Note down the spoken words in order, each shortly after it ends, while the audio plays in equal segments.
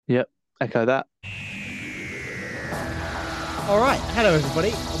Yep, echo that. All right. Hello,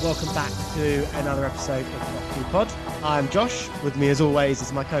 everybody, and welcome back to another episode of Doctor Who Pod. I'm Josh. With me, as always,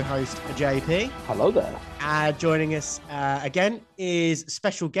 is my co-host, JP. Hello there. Joining us again is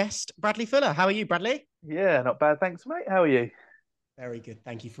special guest, Bradley Fuller. How are you, Bradley? Yeah, not bad. Thanks, mate. How are you? Very good.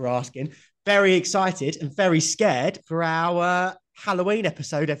 Thank you for asking. Very excited and very scared for our Halloween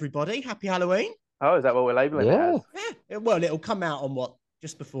episode, everybody. Happy Halloween. Oh, is that what we're labeling it as? Yeah. Yeah. Well, it'll come out on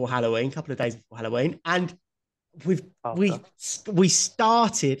just before Halloween, a couple of days before Halloween. And we've After. we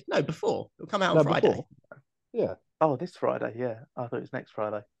started before. It'll come out on Friday. Before. Yeah. Oh, this Friday. Yeah, I thought it was next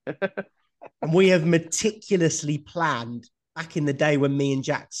Friday. And we have meticulously planned back in the day when me and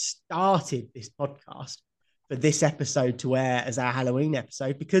Jack started this podcast for this episode to air as our Halloween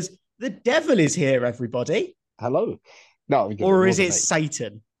episode because the devil is here, everybody. Hello. No, Or is it wasn't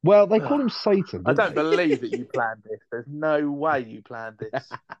Satan? Well, they call him Satan. I don't don't they? believe that you planned this. There's no way you planned this.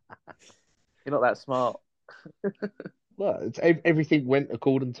 You're not that smart. Well, everything went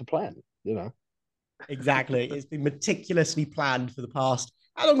according to plan, you know. Exactly. It's been meticulously planned for the past.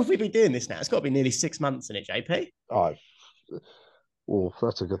 How long have we been doing this now? It's got to be nearly 6 months in it, JP. Oh, well,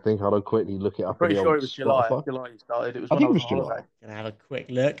 that's a good thing. I'll quickly look it I'm up. pretty on the sure old it was July. Spotify. July you started. It was I when I think it was was on July. holiday. Gonna have a quick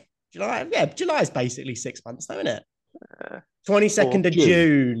look. July, yeah, July is basically 6 months, though, isn't it? Uh, 22nd of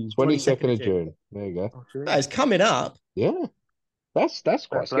June. 22nd of June. There you go. Oh, June. That is coming up, Yeah. That's Fair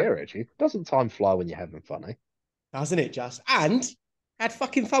quite play. scary, actually. Doesn't time fly when you're having fun, eh? doesn't it just? And had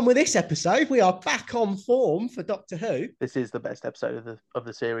fucking fun with this episode. We are back on form for Doctor Who. This is the best episode of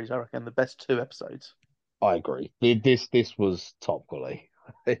the series, I reckon. The best two episodes. I agree. This was top quality.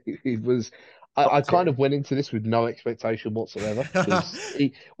 It was. Top I tier. kind of went into this with no expectation whatsoever.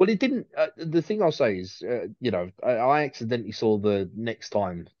 It didn't. The thing I'll say is, I accidentally saw the next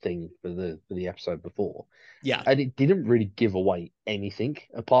time thing for the episode before, Yeah. and it didn't really give away anything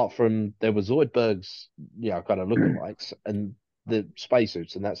apart from there was Zoidberg's, kind of lookalikes and the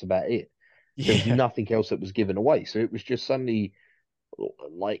spacesuits, and that's about it. There was Yeah. nothing else that was given away, so it was just suddenly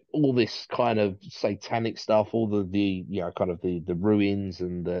like all this kind of satanic stuff, all the kind of the ruins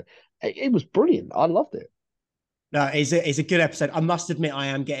and it was brilliant. I loved it. No, it's a good episode. I must admit, I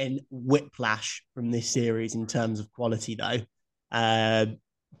am getting whiplash from this series in terms of quality, though.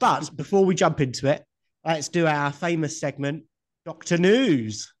 But before we jump into it, let's do our famous segment, Doctor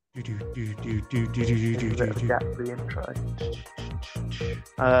News. There's a bit of a gap for the intro.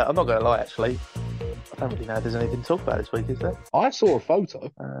 I'm not going to lie, actually. I don't really know if there's anything to talk about this week, is there? I saw a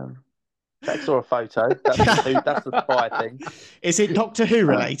photo. Jack saw a photo. That's the spy thing. Is it Doctor Who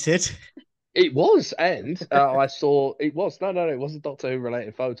related? It was, and I saw it was no, it wasn't Doctor Who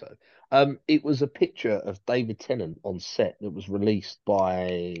related photo. It was a picture of David Tennant on set that was released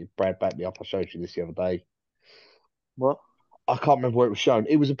by Brad Batley up. I showed you this the other day. What? I can't remember where it was shown.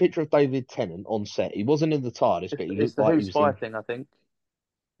 It was a picture of David Tennant on set. He wasn't in the TARDIS, but he It's looked the like Who he was spy in. thing, I think.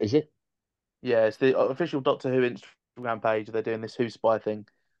 Is it? Yeah, it's the official Doctor Who Instagram page. They're doing this Who spy thing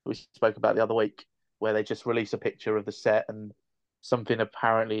that we spoke about the other week, where they just release a picture of the set and something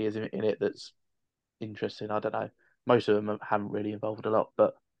apparently is in it that's interesting. I don't know. Most of them haven't really involved a lot,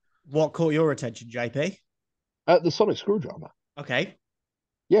 but What caught your attention, JP? The Sonic Screwdriver. Okay.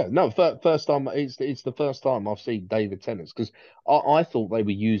 Yeah, no, first time it's the first time I've seen David Tennant's because I thought they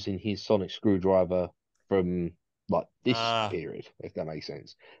were using his sonic screwdriver from like this period, if that makes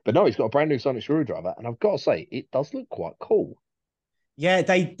sense. But no, he's got a brand new sonic screwdriver, and I've got to say, it does look quite cool. Yeah,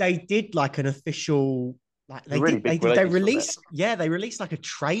 they did like an official like a really big release, they wasn't it? released like a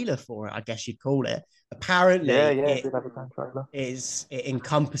trailer for it, I guess you'd call it. Apparently, yeah, it it did have a fan trailer. it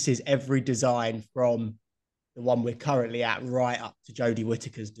encompasses every design from the one we're currently at right up to Jodie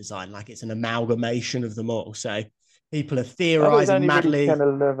Whittaker's design. Like it's an amalgamation of them all. So people are I thought it was theorizing only really madly. 10,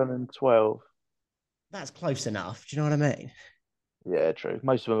 11, and 12. That's close enough. Do you know what I mean? Yeah, true.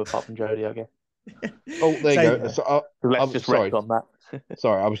 Most of them apart from Jodie, I guess. Oh, there you go. So, So, Let's I'm just sorry. rest on that.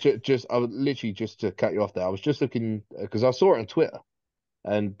 Sorry, I was I was literally just to cut you off there. I was just looking because I saw it on Twitter,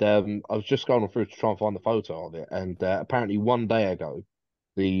 and I was just going through to try and find the photo of it. And apparently, one day ago,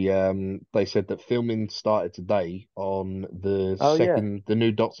 they said that filming started today on the Oh, yeah. the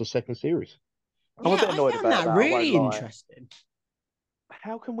new Doctor second series. I'm a bit annoyed I found about that, I really won't lie. interesting.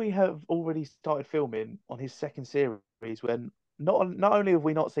 How can we have already started filming on his second series when not only have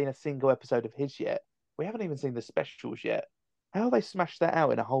we not seen a single episode of his yet, we haven't even seen the specials yet. How have they smashed that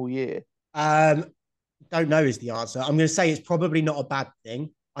out in a whole year? Don't know is the answer. I'm going to say it's probably not a bad thing.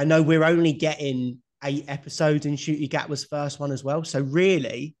 I know we're only getting 8 episodes and Shooty Gap was first one as well. So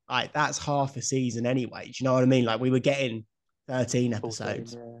really, like that's half a season anyway. Do you know what I mean? Like we were getting 13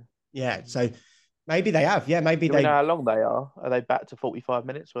 episodes. 14, Yeah. So Maybe they have. Yeah, maybe Do we they. know how long they are? Are they back to 45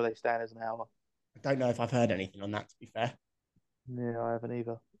 minutes, or are they staying as an hour? I don't know if I've heard anything on that, to be fair. Yeah, I haven't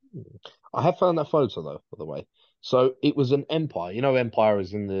either. I have found that photo though, by the way. So it was an Empire. You know, Empire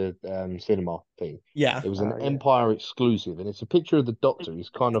is in the cinema thing. Yeah. It was an Oh, yeah. Empire exclusive, and it's a picture of the Doctor. He's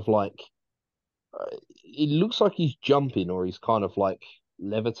kind of like, it looks like he's jumping, or he's kind of like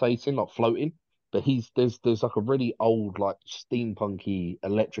levitating, like floating. But there's like a really old, like steampunky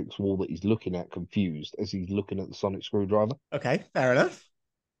electrics wall that he's looking at, confused as he's looking at the sonic screwdriver. Okay, fair enough.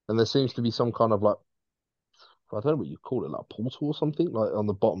 And there seems to be some kind of like, I don't know what you call it, like a portal or something, like on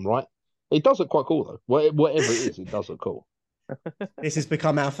the bottom right. It does look quite cool though. Whatever it is, it does look cool. This has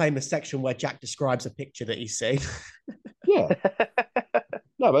become our famous section where Jack describes a picture that he's seen. Yeah,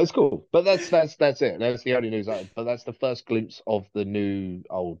 no, but it's cool. But that's it. That's the only news I had. But that's the first glimpse of the new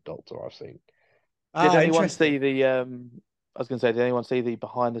old Doctor I've seen. Did anyone Interesting. see the I was going to say, did anyone see the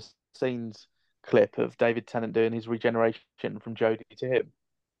behind the scenes clip of David Tennant doing his regeneration from Jodie to him?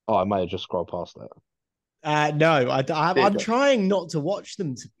 Oh, I may have just scrolled past that. No, I'm Did trying not to watch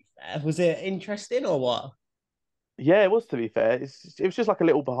them, to be fair. Was it interesting or what? Yeah, it was, to be fair. It was just like a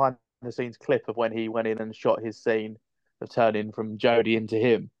little behind the scenes clip of when he went in and shot his scene of turning from Jodie into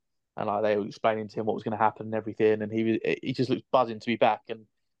him. And like they were explaining to him what was going to happen and everything, and he just looked buzzing to be back. And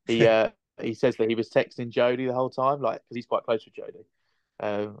he he says that he was texting Jodie the whole time, like because he's quite close with Jodie.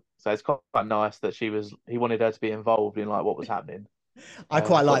 So it's quite nice that he wanted her to be involved in like what was happening. I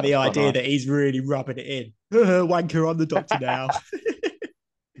quite I thought like that the was quite idea nice. that he's really rubbing it in. Wanker, I'm the Doctor now.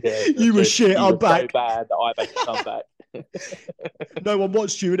 Yeah, You were shit, you I'm were back. so bad that I made you come back. No one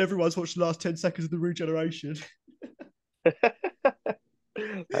watched you, and everyone's watched the last 10 seconds of the regeneration. That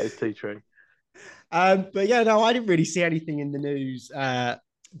is too true. But yeah, no, I didn't really see anything in the news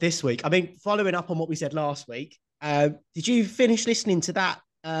this week. I mean, following up on what we said last week, did you finish listening to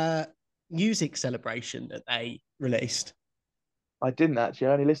that music celebration that they released? I didn't actually.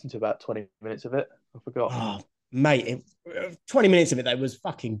 I only listened to about 20 minutes of it. I forgot. Oh, mate, 20 minutes of it, though, was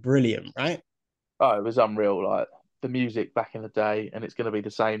fucking brilliant, right? Oh, it was unreal. Like the music back in the day, and it's going to be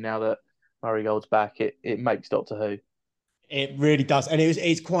the same now that Murray Gold's back. It makes Doctor Who. It really does. And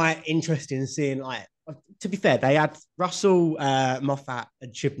it's quite interesting seeing, like, to be fair, they had Russell, Moffat,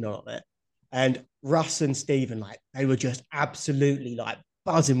 and Chibnall on it. And Russ and Stephen, like, they were just absolutely like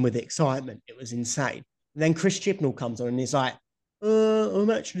buzzing with excitement. It was insane. And then Chris Chibnall comes on and he's like, I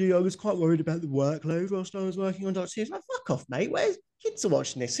was quite worried about the workload whilst I was working on Doctor Who. He's like, fuck off, mate. Where's kids are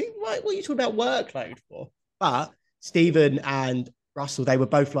watching this? What are you talking about workload for? But Stephen and Russell, they were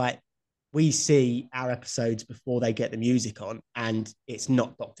both like, we see our episodes before they get the music on, and it's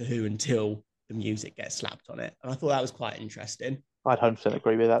not Doctor Who until the music gets slapped on it. And I thought that was quite interesting. I'd 100%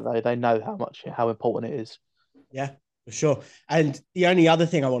 agree with that, though. They know how important it is. Yeah, for sure. And the only other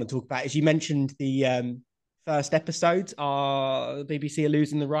thing I want to talk about is you mentioned the first episodes are the BBC are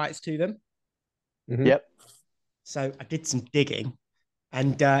losing the rights to them. Mhm. Yep. So I did some digging,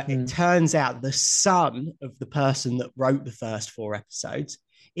 and it turns out the son of the person that wrote the first 4 episodes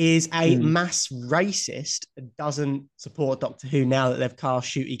is a mass racist and doesn't support Doctor Who now that they've cast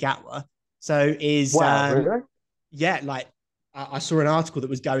Ncuti Gatwa. So is Wow, really? yeah, like I saw an article that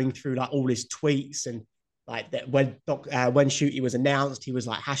was going through like all his tweets, and like that when Ncuti was announced, he was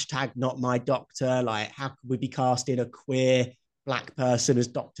like hashtag not my doctor. Like, how could we be casting a queer black person as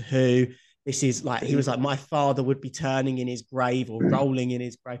Doctor Who? This is like, he was like, my father would be turning in his grave or rolling in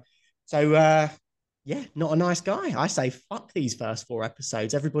his grave. So yeah, not a nice guy. I say fuck these first 4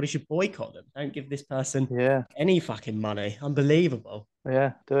 episodes. Everybody should boycott them. Don't give this person Yeah. any fucking money. Unbelievable.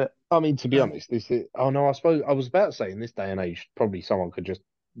 Yeah, do it. I mean, to be honest, oh no, I suppose I was about to say in this day and age, probably someone could just,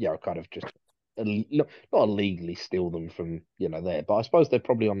 kind of just not illegally steal them from, there. But I suppose they're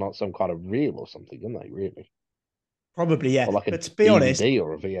probably on like some kind of reel or something, aren't they? Really? Probably, yeah. Or like a But to be DVD honest,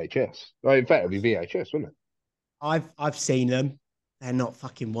 or a VHS. Well, in fact, it'd be VHS, wouldn't it? I've seen them. They're not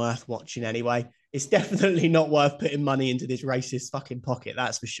fucking worth watching anyway. It's definitely not worth putting money into this racist fucking pocket,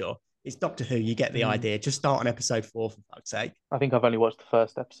 that's for sure. It's Doctor Who, you get the idea. Just start on episode 4 for fuck's sake. I think I've only watched the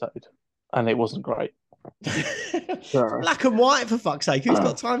first episode, and it wasn't great. Black and white, for fuck's sake. Who's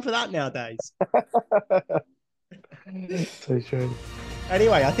got time for that nowadays? So true.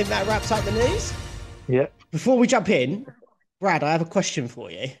 Anyway, I think that wraps up the news. Yeah. Before we jump in, Brad, I have a question for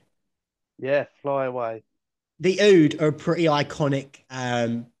you. Yeah, fly away. The Ood are a pretty iconic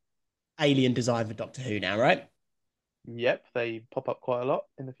alien design for Doctor Who now, right? Yep, they pop up quite a lot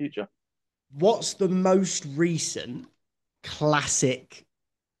in the future. What's the most recent classic,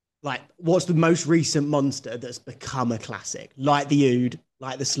 like, what's the most recent monster that's become a classic? Like the Ood,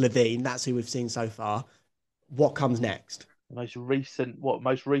 like the Slovene, that's who we've seen so far. What comes next? The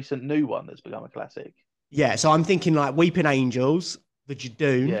most recent new one that's become a classic? Yeah, so I'm thinking like Weeping Angels, the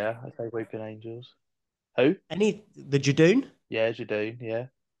Jadoon. Yeah, I say Weeping Angels. Who? The Jadoon? Yeah, Jadune. Yeah.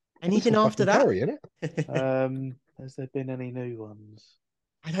 It's Anything a after fucking that? curry, isn't it? Has there been any new ones?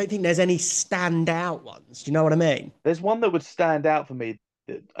 I don't think there's any standout ones. Do you know what I mean? There's one that would stand out for me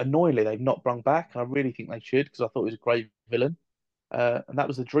that annoyingly they've not brung back, and I really think they should because I thought he was a great villain. And that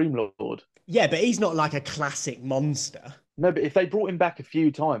was the Dream Lord. Yeah, but he's not like a classic monster. No, but if they brought him back a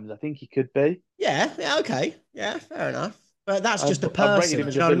few times, I think he could be. Yeah, okay. Yeah, fair enough. But that's just a I've rated person. him Do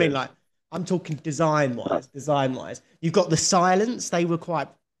as you a know what I mean? villain. Like, I'm talking design wise. Design wise, you've got the Silence.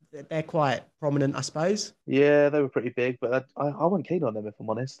 They're quite prominent, I suppose. Yeah, they were pretty big, but I wasn't keen on them if I'm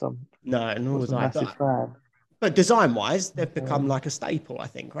honest. I No, nor was wasn't a I. massive fan. But design wise, they've become Um, like a staple, I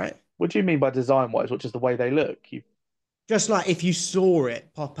think, right? what do you mean by design wise? What just the way they look? Just like if you saw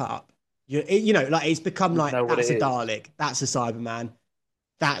it pop up, you know, like it's become You like know what that's a it is. Dalek, that's a Cyberman,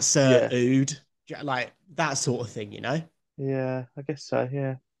 that's a Yeah, Ood, like that sort of thing, you know? yeah, I guess so.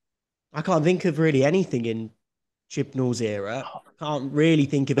 Yeah. I can't think of really anything in Chibnall's era. Can't really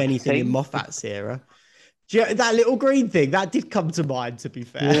think of The anything in thing. Moffat's era. That little green thing that did come to mind, to be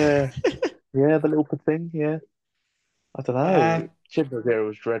fair. Yeah, yeah, the little thing. Yeah, I don't uh, know. Chibnall's era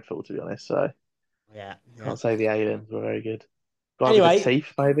was dreadful, to be honest. So yeah, yeah. can't say the aliens were very good. Guy with the Anyway,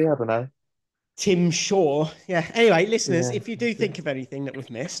 teeth, maybe. I don't know. Tim Shaw. Yeah. Anyway, listeners, Yeah, if you do think of anything that we've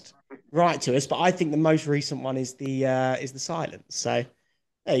missed, write to us. But I think the most recent one is the Silence. So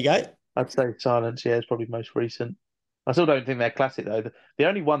there you go. I'd say Silence. Yeah, it's probably most recent. I still don't think they're classic though. The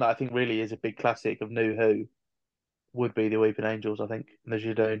only one that I think really is a big classic of New Who would be the Weeping Angels. I think and the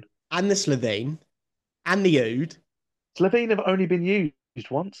Judoon. And the Slovene and the Ood. Slovene have only been used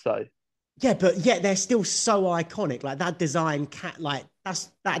once though. Yeah, but yet they're still so iconic. Like that design, like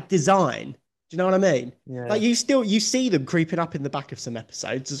that's that design. Do you know what I mean? Yeah, Like you see them creeping up in the back of some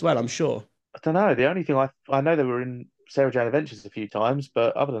episodes as well. I'm sure. I don't know. The only thing I know they were in Sarah Jane Adventures a few times,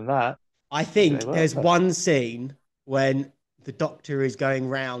 but other than that, I I don't think they think were. there's one scene when the Doctor is going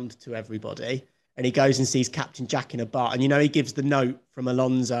round to everybody, and he goes and sees Captain Jack in a bar, and you know he gives the note from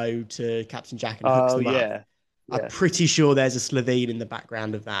Alonso to Captain Jack and hooks Oh them up. yeah, I'm yeah. pretty sure there's a Slovene in the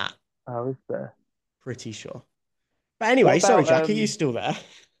background of that. Oh, is there? Pretty sure. But What anyway, sorry, about Jack, are you still there?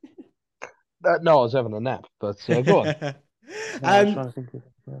 No, I was having a nap, but go on. No, I was um, trying to think of.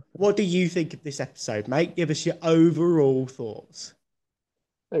 what do you think of this episode, mate? Give us your overall thoughts.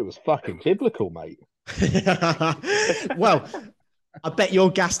 It was fucking biblical, mate. Well, I bet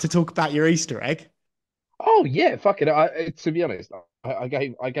you're gassed to talk about your Easter egg. Oh yeah, fuck it. To be honest, I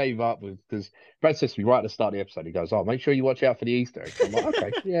gave up with because Brad says to me right at the start of the episode, he goes, "Oh, make sure you watch out for the Easter eggs." I'm like,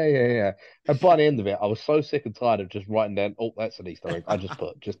 "Okay, yeah." And by the end of it, I was so sick and tired of just writing down, "Oh, that's an Easter egg." I just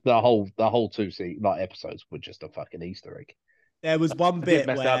put just the whole episodes were just a fucking Easter egg. There was one I did bit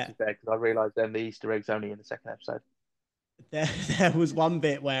mess up where there because I realised then the Easter egg's only in the second episode. there, there was one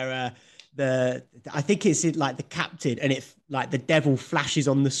bit where the I think it's in, like the captain and it like the devil flashes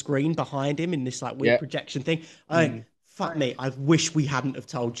on the screen behind him in this like weird Yeah. projection thing. I Mm. fuck me, I wish we hadn't have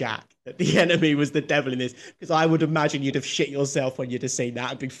told Jack that the enemy was the devil in this because I would imagine you'd have shit yourself when you'd have seen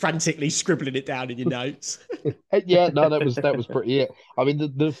that and been frantically scribbling it down in your notes. Yeah, no, that was pretty it. I mean,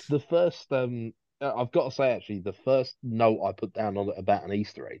 the first I've got to say actually, the first note I put down on it about an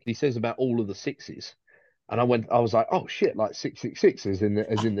Easter egg, he says about all of the sixes. And I was like, oh shit, like 666 as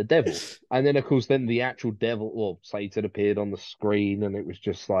in the devil. And then of course then the actual devil or Satan appeared on the screen and it was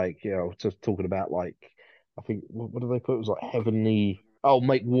just like, just talking about like I think what did they put? It was like heavenly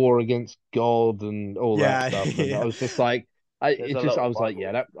make war against God and all that Yeah, stuff. And I yeah. was just like There's a lot I of was like,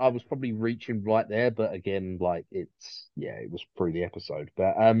 Bible. that I was probably reaching right there, but again, like it was through the episode.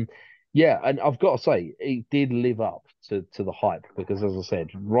 But yeah, and I've got to say, it did live up to the hype because as I said,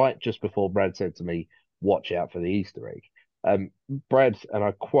 right just before Brad said to me, watch out for the Easter egg. Brad, and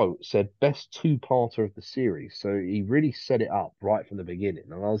I quote, said best two-parter of the series. So he really set it up right from the beginning.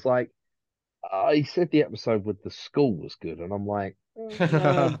 And I was like, he said the episode with the school was good. And I'm like,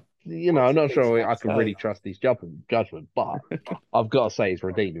 I'm not sure I can really trust his judgment, but I've got to say he's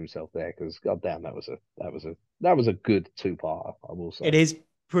redeemed himself there because goddamn, that was a good two-parter, I will It say. is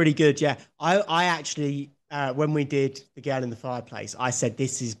pretty good, yeah. I actually when we did The Girl in the Fireplace, I said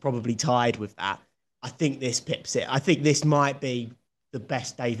this is probably tied with that. I think this pips it. I think this might be the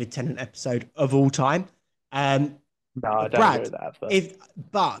best David Tennant episode of all time. Um, No, I but don't agree Brad, with that. But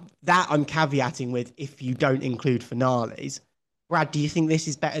but that I'm caveating with if you don't include finales. Brad, do you think this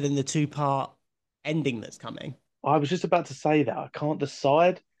is better than the two-part ending that's coming? I was just about to say that I can't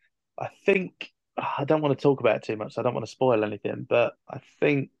decide. I think I don't want to talk about it too much. So I don't want to spoil anything, but I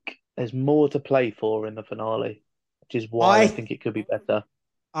think there's more to play for in the finale. I which is why I I think it could be better.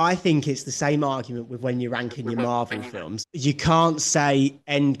 I think it's the same argument with when you're ranking your Marvel films. You can't say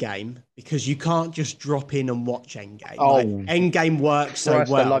Endgame because you can't just drop in and watch Endgame. Like Oh, Endgame works so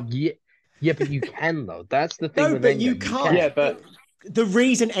Christ, I well. love yeah, yeah, but you can though. That's the thing No, with but you Endgame. You can't. Yeah, can. but The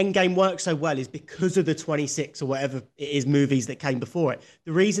reason Endgame works so well is because of the 26 or whatever it is movies that came before it.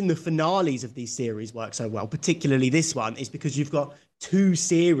 The reason the finales of these series work so well, particularly this one, is because you've got two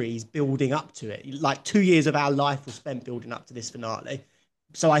series building up to it. Like 2 years of our life was spent building up to this finale.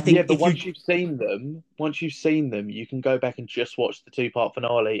 So I yeah, think but if you once you've seen them, you can go back and just watch the two-part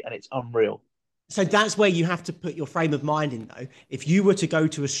finale, and it's unreal. So that's where you have to put your frame of mind in, though. If you were to go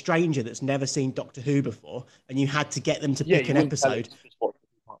to a stranger that's never seen Doctor Who before and you had to get them to Yeah, pick you an wouldn't tell him episode, to just watch the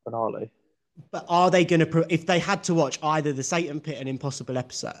two-part finale. but are they going to, if they had to watch either the Satan Pit and Impossible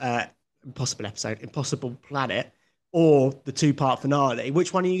Planet, or the two-part finale,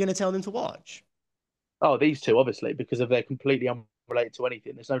 which one are you going to tell them to watch? Oh, these two, obviously, because of they're completely unrelated to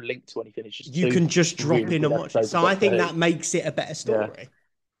anything. There's no link to anything. It's just You two can just drop really in good and watch it. episodes of So I Doctor think Who. that makes it a better Yeah. story.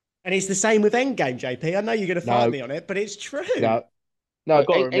 And it's the same with Endgame, JP. I know you're going to fight No, me on it, but it's true. no, no. I've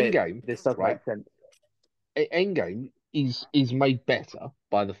got to admit, Endgame, this does right? make sense. Endgame is made better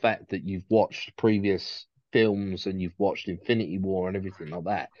by the fact that you've watched previous films and you've watched Infinity War and everything like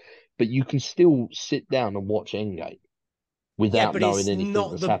that. But you can still sit down and watch Endgame Yeah, without but knowing it's anything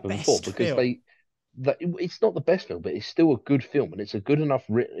not that's the happened before best because film. it's not the best film, but it's still a good film and it's a good enough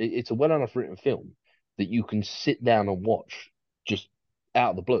it's a well enough written film that you can sit down and watch just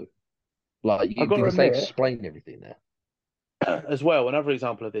out of the blue. I've got to Because they admit, explain everything there. as well, another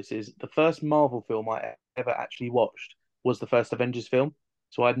example of this is the first Marvel film I ever actually watched was the first Avengers film.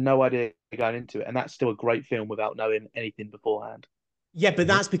 So I had no idea going into it, and that's still a great film without knowing anything beforehand. Yeah, but Mhm.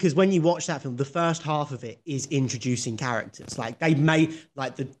 that's because when you watch that film, the first half of it is introducing characters. Like they made,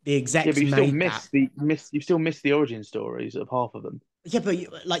 like the Yeah, but execs you still made that. miss the origin stories of half of them. Yeah, but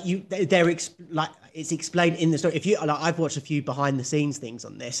they're like it's explained in the story. If you like, I've watched a few behind the scenes things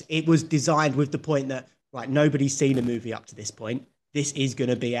on this. It was designed with the point that right, nobody's seen a movie up to this point. This is going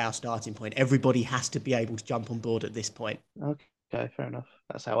to be our starting point. Everybody has to be able to jump on board at this point. Okay, fair enough.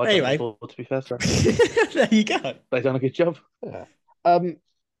 That's how I jumped on Anyway, board, to be fair. So there you go. they've done a good job. Yeah.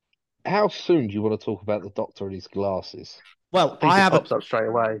 How soon do you want to talk about the Doctor and his glasses? Well, I think I it have a pops up straight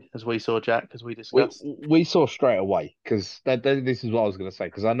away, as we saw, Jack, as we We discussed. we saw straight away because this is what I was going to say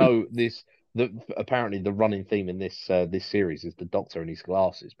because I know this that apparently the running theme in this series is the Doctor and his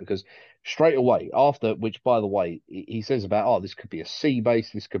glasses because straight away after which by the way he says about this could be a sea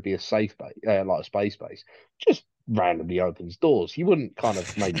base, this could be a safe base, like a space base, just randomly opens doors. You wouldn't kind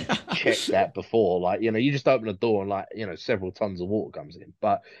of maybe check that before, like you just open a door and like several tons of water comes in,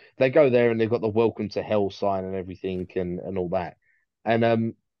 but they go there and they've got the welcome to hell sign and everything and all that,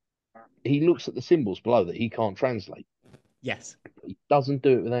 and he looks at the symbols below that he can't translate. yes. He doesn't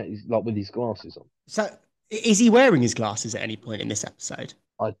do it without with his glasses on. So, is he wearing his glasses at any point in this episode?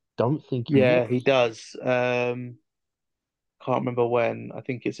 I don't think he Yeah, was. he does. Can't remember when. I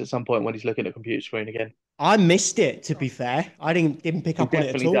think it's at some point when he's looking at the computer screen again. I missed it. To be fair, I didn't pick He up on it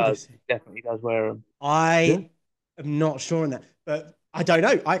at definitely all. does. He definitely does wear them. Yeah. I am not sure on that, but I don't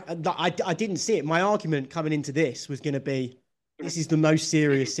know. I didn't see it. My argument coming into this was going to be, this is the most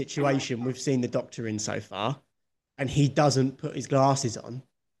serious situation we've seen the Doctor in so far, and he doesn't put his glasses on.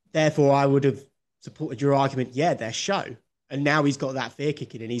 Therefore, I would have supported your argument. Yeah, they're show, and now he's got that fear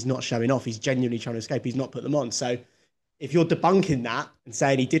kicking in. He's not showing off. He's genuinely trying to escape. He's not put them on. So, if you're debunking that and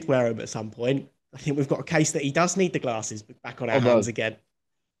saying he did wear them at some point, I think we've got a case that he does need the glasses back on our Although hands again.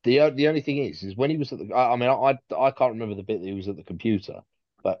 the only thing is when he was at the. I mean, I can't remember the bit that he was at the computer.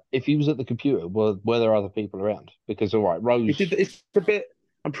 But if he was at the computer, were there other people around? Because all right, Rose. It's the bit.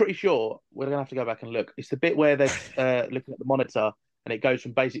 I'm pretty sure we're gonna have to go back and look. It's the bit where they're looking at the monitor and it goes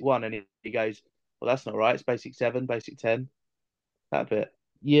from basic 1 and he goes, "Well, that's not right. It's basic 7, basic 10." That bit.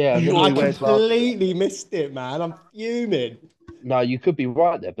 Yeah, Sure, I he wears glasses. completely missed it, man. I'm fuming. no, you could be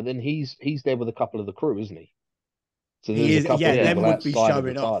right there, but then he's there with a couple of the crew, isn't he? So He there's a is, couple yeah, of Yeah. them people would be outside of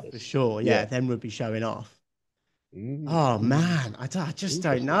the showing off for TARDIS. sure. Yeah, Yeah. them would be showing off. Mm, Oh mm. man, I just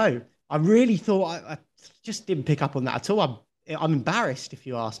don't Interesting. know. I really thought I just didn't pick up on that at all. I'm embarrassed if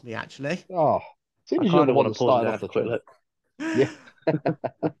you ask me, actually. Oh, I seems you're kind the of one want that to pause started and off have a the quick trend. look. Yeah.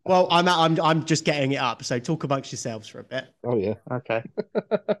 Well, I'm just getting it up. So talk amongst yourselves for a bit. Oh yeah. Okay.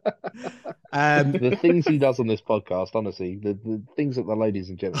 The things he does on this podcast, honestly, the things that the ladies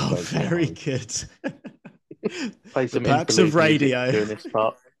and gentlemen Oh, don't see at very home. good. Play The some perks of interlude music radio. during this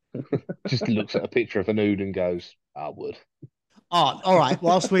part. Just looks at a picture of a nude and goes, "I would." Oh, all right.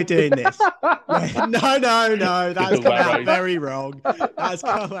 Whilst we're doing this, no, that's Little come out Warrows. very wrong. That's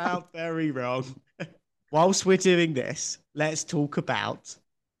come out very wrong. whilst we're doing this, let's talk about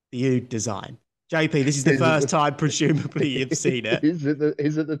the Ood design. JP, this is the Is it first the- time, presumably, you've seen it. Is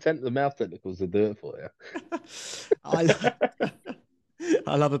it the mouth tentacles that do it for you? I, lo-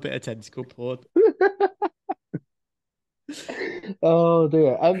 I love a bit of tentacle porn. Oh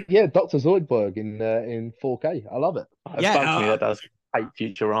dear. Yeah, Dr. Zoidberg in 4K. I love it. It Yeah. bugs me that does hate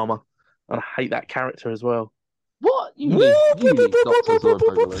Futurama. And I hate that character as well. What? You leave Dr. Zoidberg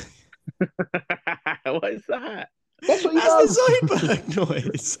alone. What is that? That's what he That's does. the Zoidberg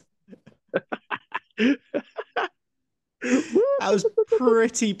noise. That was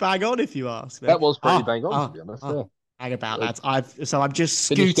pretty bang on, if you ask me. That was pretty bang on, to be honest. Yeah. Hang about, lads. I'm just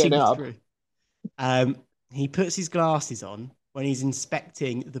Finish scooting getting up. through. He puts his glasses on when he's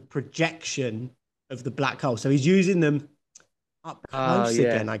inspecting the projection of the black hole. So he's using them up close yeah.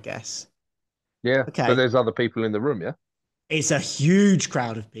 again, I guess. Yeah. Okay. But there's other people in the room, yeah? It's a huge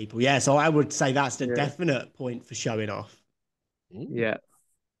crowd of people. Yeah. So I would say that's the Yeah. definite point for showing off. Yeah.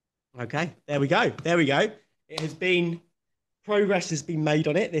 Okay. There we go. It has been progress has been made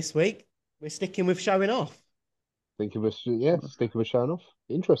on it this week. We're sticking with showing off. Think of us, showing off.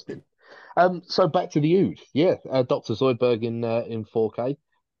 Interesting. So back to the Ood. Yeah, Dr. Zoidberg in 4K.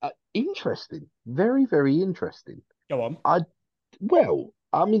 Interesting. Very, very interesting. Go on.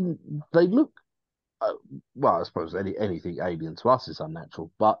 I mean, they look. Well, I suppose anything alien to us is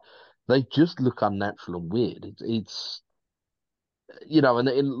unnatural, but they just look unnatural and weird. It's you know, and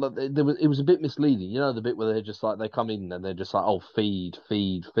it was a bit misleading. You know, the bit where they're just like they come in and they're just like, oh, feed,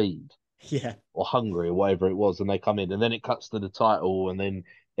 feed, feed. Yeah. Or hungry or whatever it was, and they come in, and then it cuts to the title, and then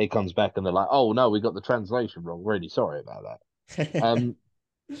it comes back, and they're like, "Oh no, we got the translation wrong. Really sorry about that."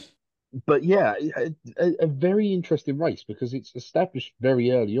 But yeah, a very interesting race because it's established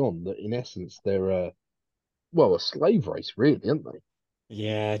very early on that in essence they're a slave race, really, aren't they?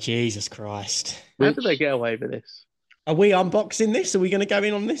 Yeah, Jesus Christ. How did they get away with this? Are we unboxing this? Are we going to go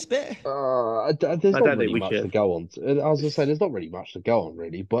in on this bit? There's not really much to go on. I was gonna say there's not really much to go on,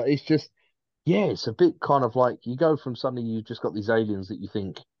 really, but it's just. Yeah, it's a bit kind of like you go from suddenly you've just got these aliens that you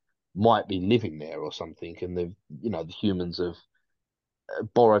think might be living there or something, and the humans have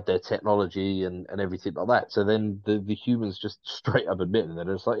borrowed their technology and everything like that. So then the humans just straight up admit, and they're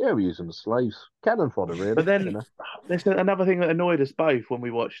just like, yeah, we use them as slaves, cannon fodder, really. But then there's another thing that annoyed us both when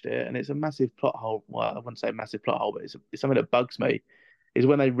we watched it, and it's a massive plot hole. Well, I wouldn't say a massive plot hole, but it's something that bugs me. Is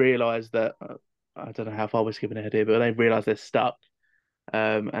when they realise that I don't know how far we're skipping ahead here, but when they realise they're stuck.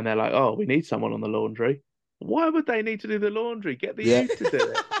 And they're like, oh, we need someone on the laundry. Why would they need to do the laundry? Get the Ood to do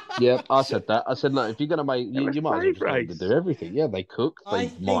it. Yeah, I said that. I said, look, if you're going to make, you might as well just let them do everything. Yeah, they cook, they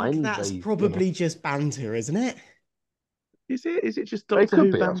mine. That's probably just banter, isn't it? Is it? Is it just They Doctor could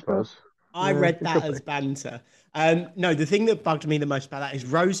Who be, I banter? suppose. I read that as banter. No, the thing that bugged me the most about that is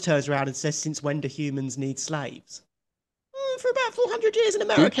Rose turns around and says, since when do humans need slaves? For about 400 years in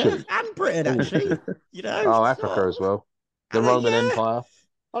America and Britain, actually. Oh, Africa as well. The Roman Empire.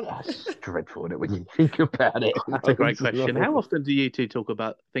 Oh, that's dreadful, isn't it, when you think about it? That's a great question. How often do you two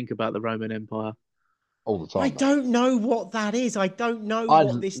think about the Roman Empire? All the time. I don't know what that is. I don't know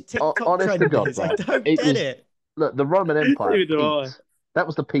what this TikTok trend is. I don't get it. Look, the Roman Empire. That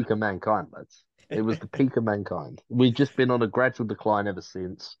was the peak of mankind, lads. It was the peak of mankind. We've just been on a gradual decline ever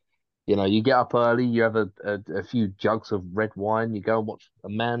since. You know, you get up early, you have a few jugs of red wine, you go and watch a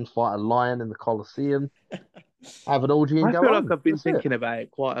man fight a lion in the Colosseum. Have an orgy and go home. I feel like I've been thinking about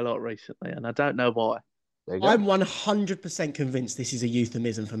it quite a lot recently, and I don't know why. I'm 100% convinced this is a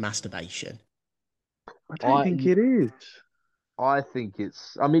euphemism for masturbation. I don't think it is. I think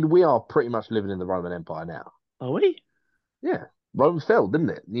it's... I mean, we are pretty much living in the Roman Empire now. Are we? Yeah. Rome fell, didn't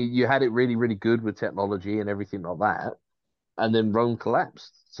it? You had it really, really good with technology and everything like that, and then Rome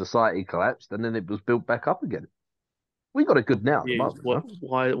collapsed. Society collapsed, and then it was built back up again. We got it good now at the moment.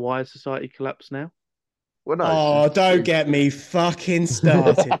 Why has society collapsed now? Well, no, don't get me fucking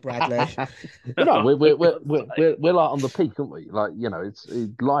started, Bradley. No, we're like on the peak, aren't we? Like, you know,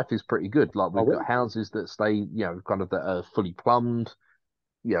 life is pretty good. Like, we've got houses that stay, you know, kind of that are fully plumbed.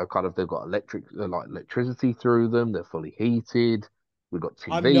 You know, kind of they've got electricity through them. They're fully heated. We've got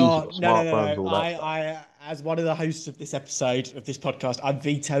TVs, we've got smartphones, all that. I, as one of the hosts of this episode of this podcast, I'm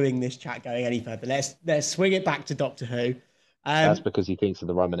vetoing this chat going any further. Let's swing it back to Doctor Who. That's because he thinks of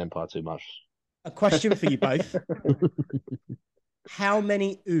the Roman Empire too much. A question for you both. How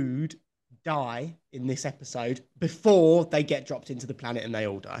many Ood die in this episode before they get dropped into the planet and they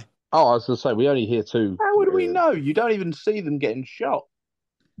all die? Oh, I was going to say, we only hear two. How would we know? You don't even see them getting shot.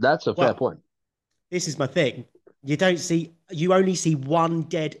 That's a fair point. This is my thing. You only see one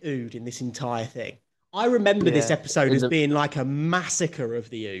dead Ood in this entire thing. I remember this Yeah. episode In as the being like a massacre of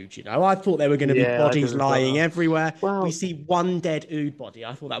the Ood. You know, I thought there were going to be Yeah, I do bodies as lying well. everywhere. We well, see one dead Ood body.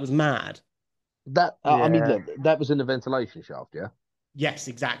 I thought that was mad. that I mean, Yeah. look, that was in the ventilation shaft, yeah, Yes,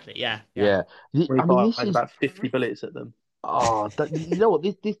 exactly. Yeah, yeah. yeah. When he I mean, this fires is about 50 bullets at them you know what?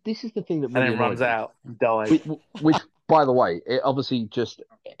 This is the thing that and really then annoyed runs me. out and dies. Which, by the way, it obviously just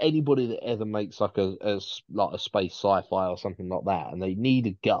anybody that ever makes like like a space sci-fi or something like that, and they need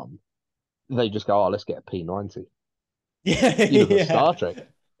a gun, they just go, "Oh, let's get a P90." Yeah, You look at yeah. Star Trek,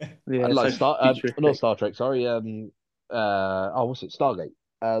 Yeah, like so not futuristic. Star Trek, sorry, what's it, Stargate?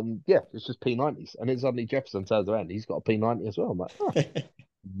 Yeah, it's just P90s, and then suddenly Jefferson turns around, he's got a P90 as well. I'm like, oh,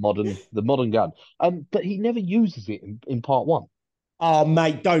 the modern gun. But he never uses it in part one. Oh,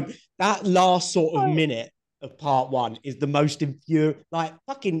 mate, don't. That last sort of Oh, minute of part one is the most infuriating. Like,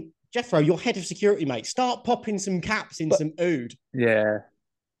 fucking Jeffro, you're head of security, mate. Start popping some caps in but some Ood. Yeah.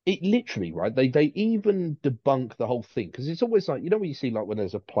 it literally, right? They even debunk the whole thing because it's always like, you know, when you see like when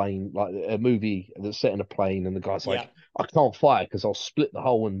there's a plane, like a movie that's set in a plane, and the guy's Yeah. like, I can't fire because I'll split the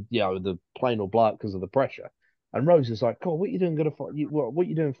hole and the plane will blow up because of the pressure. And Rose is like, God, what are you doing? Gonna fire? What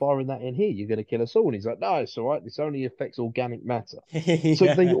you doing firing that in here? You're gonna kill us all. And he's like, No, it's all right. This only affects organic matter. So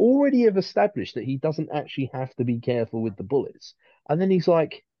they Yeah. already have established that he doesn't actually have to be careful with the bullets. And then he's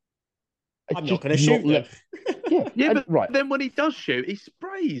like, I'm not just going to not shoot them. let. Yeah, Yeah, and but right. then when he does shoot, he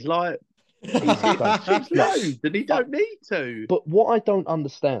sprays like Oh, don't. shoots Look, loads and he don't need to. but what I don't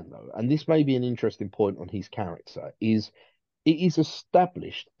understand though, and this may be an interesting point on his character, is it is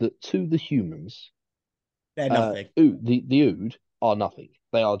established that to the humans, They're nothing. the Ood are nothing.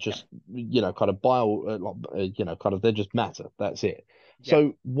 They are Yeah. just, kind of kind of they're just matter. That's it. Yeah.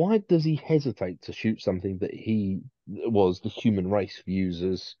 So why does he hesitate to shoot something that the human race views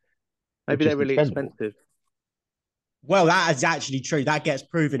as Maybe they're just really expendable? expensive. Well, that is actually true. That gets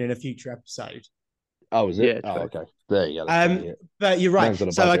proven in a future episode. Oh, is it? Yeah, Oh, true. okay. There you go. That's probably it. But you're right. Man's on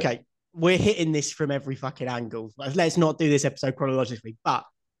a So, budget. okay, we're hitting this from every fucking angle. Let's not do this episode chronologically, but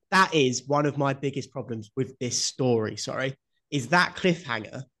that is one of my biggest problems with this story. Sorry, is that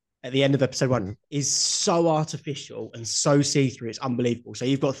cliffhanger at the end of episode one is so artificial and so see-through. It's unbelievable. So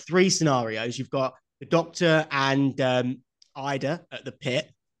you've got three scenarios. You've got the Doctor and Ida at the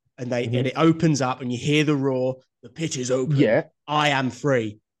pit, and it opens up, and you hear the roar. The pit is open. Yeah. I am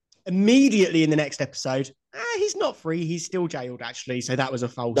free. Immediately in the next episode, he's not free. He's still jailed, actually. So that was a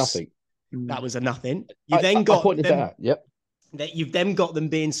false. Nothing. That was a nothing. I pointed that out. Yep. You've then got them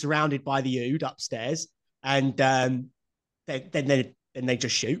being surrounded by the Ood upstairs, and then they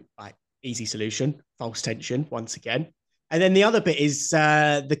just shoot. Like, easy solution. False tension once again. And then the other bit is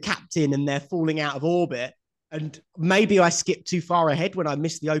the captain, and they're falling out of orbit. And maybe I skipped too far ahead when I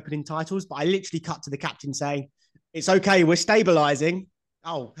missed the opening titles, but I literally cut to the captain saying, "It's okay, we're stabilizing."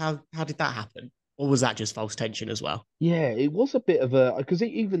 Oh, how did that happen? Or was that just false tension as well? Yeah, it was a bit of a because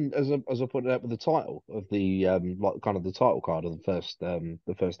even as I pointed out with the title of the like kind of the title card of the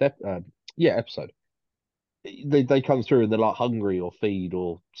first episode, they come through and they're like hungry or feed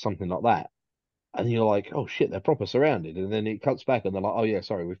or something like that, and you're like, oh shit, they're proper surrounded, and then it cuts back and they're like, oh yeah,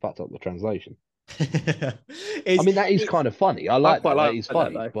 sorry, we fucked up the translation. I mean, that is kind of funny. I like quite that. That like is that,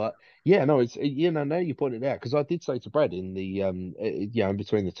 funny. though. But yeah, no, it's now you pointed it out because I did say to Brad in the in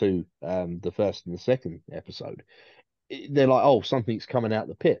between the two the first and the second episode, they're like, oh, something's coming out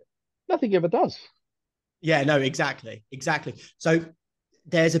the pit. Nothing ever does. Yeah, no, exactly. So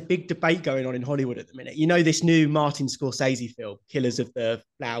there's a big debate going on in Hollywood at the minute. You know, this new Martin Scorsese film, Killers of the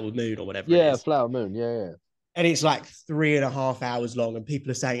Flower Moon or whatever it Yeah, is. Flower Moon. Yeah. And it's like 3.5 hours long, and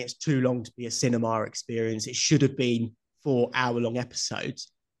people are saying it's too long to be a cinema experience. It should have been 4-hour-long episodes.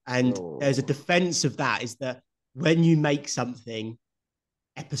 And there's a defense of that, is that when you make something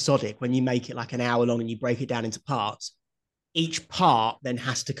episodic, when you make it like an hour long and you break it down into parts, each part then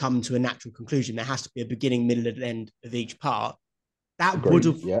has to come to a natural conclusion. There has to be a beginning, middle, and end of each part.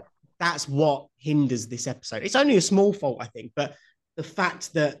 That's what hinders this episode. It's only a small fault, I think, but the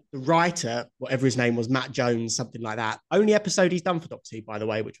fact that the writer, whatever his name was, Matt Jones, something like that, only episode he's done for Doctor Who, by the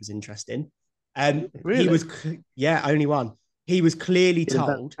way, which was interesting. Really? He was, only one. He was clearly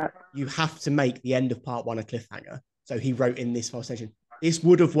told you have to make the end of part one a cliffhanger. So he wrote in this false tension. This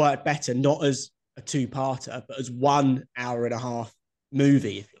would have worked better, not as a two-parter, but as 1 hour and a half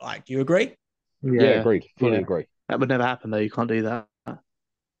movie, if you like. Do you agree? Yeah, agreed. Fully agree. That would never happen, though. You can't do that.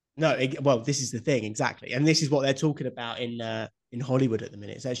 No, well, this is the thing, exactly. And this is what they're talking about in Hollywood at the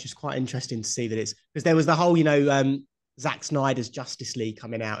minute. So it's just quite interesting to see that it's because there was the whole, Zack Snyder's Justice League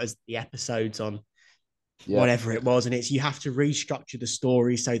coming out as the episodes on whatever it was. And it's, you have to restructure the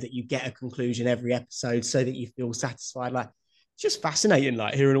story so that you get a conclusion every episode so that you feel satisfied. Like, it's just fascinating,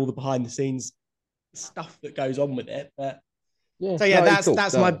 like hearing all the behind the scenes stuff that goes on with it. But Yeah. so yeah, No, it's cool.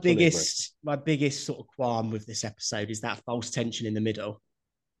 that's No, my I fully agree. biggest sort of qualm with this episode is that false tension in the middle.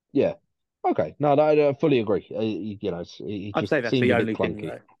 Yeah. Okay. No, I fully agree. It I'd just say that's seemed the a bit only thing,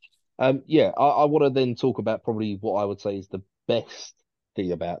 clunky. though. Yeah, I want to then talk about probably what I would say is the best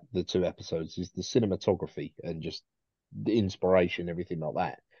thing about the two episodes is the cinematography and just the inspiration, everything like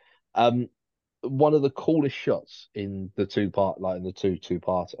that. Um, One of the coolest shots in the in the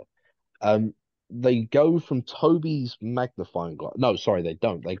two-parter. Um, they go from Toby's magnifying glass. No, sorry, they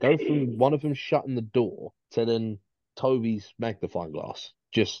don't. They go from one of them shutting the door to then Toby's magnifying glass.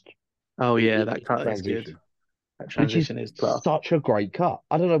 Just Oh yeah, that in cut is good. transition, That which is transition is class. such a great cut.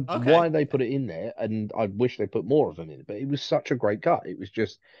 I don't know Okay. why they put it in there, and I wish they put more of them in, but it was such a great cut. It was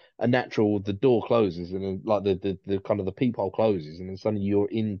just a natural. The door closes, and then like the kind of the peephole closes, and then suddenly you're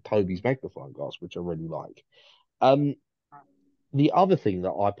in Toby's magnifying glass, which I really like. Um, the other thing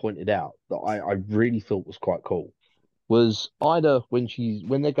that I pointed out that I really thought was quite cool was Ida when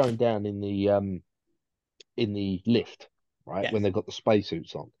they're going down in the lift, right? Yes. When they've got the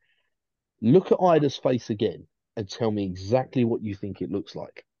spacesuits on. Look at Ida's face again and tell me exactly what you think it looks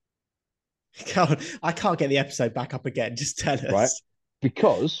like, God, I can't get the episode back up again. Just tell right? us.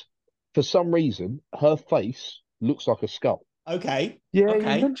 Because for some reason her face looks like a skull. Okay. Yeah, you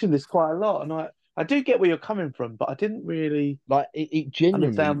Okay. mentioned this quite a lot, and I do get where you're coming from, but I didn't really Like it genuinely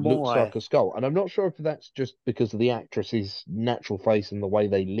understand looks like why. a skull. And I'm not sure if that's just because of the actress's natural face and the way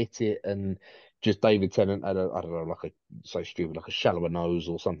they lit it and just David Tennant had I don't know, like a so stupid, like a shallower nose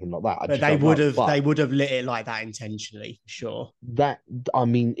or something like that. I But just don't know. But they would have lit it like that intentionally, for sure. that I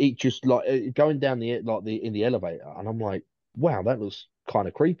mean, it just like going down the in the elevator, and I'm like, wow, that looks kind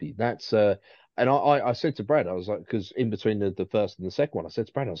of creepy. That's and I said to Brad, I was like, because in between the first and the second one, I said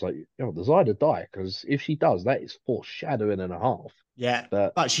to Brad, I was like, does Ida die? Because if she does, that is foreshadowing and a half. Yeah.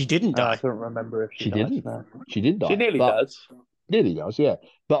 But But she didn't I die. couldn't remember if she she died. didn't. No, She did she die, nearly but does. nearly does, yeah.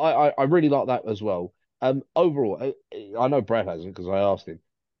 But I really like that as well. Overall, I know Brad hasn't because I asked him.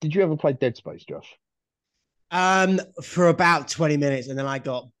 Did you ever play Dead Space, Josh? For about 20 minutes and then I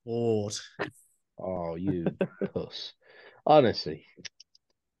got bored. Oh, you puss. Honestly.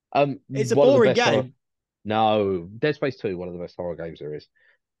 It's a One of the boring best horror. game. No, Dead Space 2, one of the best horror games there is.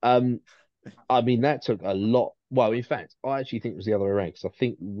 Um, I mean, that took a lot. Well, in fact, I actually think it was the other way around because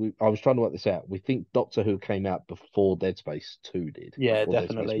I was trying to work this out. We think Doctor Who came out before Dead Space 2 did, Yeah, before Dead Space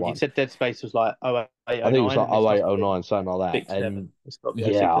definitely. You 1. said Dead Space was like I think it was 0809, like and this oh 08, must oh be 09, something like that. 6, 7. And It's got to be yeah,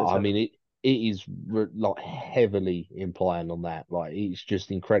 06, I 07. mean, it is like heavily implying on that. Like, it's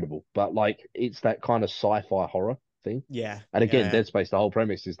just incredible. But like, it's that kind of sci-fi horror thing. Yeah. And again, Yeah. Dead Space, the whole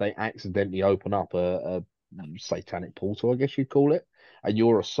premise is they accidentally open up a satanic portal, I guess you'd call it. And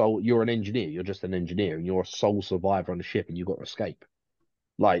you're an engineer, you're just an engineer, and you're a sole survivor on the ship, and you've got to escape.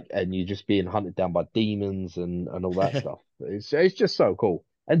 Like, and you're just being hunted down by demons and all that Yeah. stuff. It's just so cool.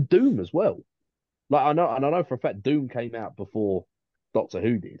 And Doom as well. Like I know for a fact Doom came out before Doctor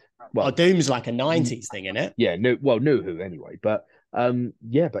Who did. Oh, Well, Doom's like a 90s thing, isn't it? yeah, New Who anyway. But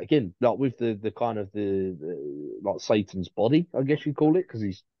yeah, but again, like with the kind of the like Satan's body, I guess you'd call it, because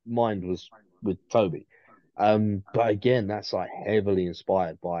his mind was with Toby. But again, that's like heavily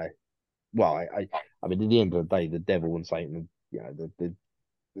inspired by. Well, I mean, at the end of the day, the devil and Satan,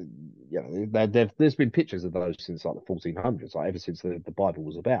 there's been pictures of those since like the 1400s, like ever since the Bible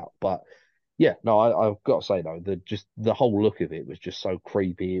was about. But yeah, no, I've got to say though, just the whole look of it was just so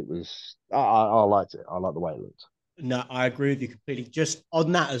creepy. It was, I liked it. I like the way it looked. No, I agree with you completely. Just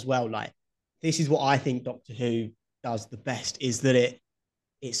on that as well, like this is what I think Doctor Who does the best is that it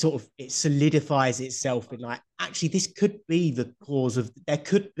solidifies itself in like actually this could be the cause of there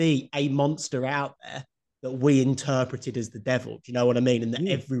could be a monster out there that we interpreted as the devil. Do you know what I mean? And that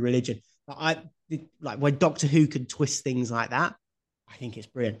every religion, like when Doctor Who can twist things like that, I think it's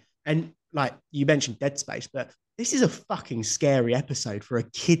brilliant. And like you mentioned Dead Space, but this is a fucking scary episode for a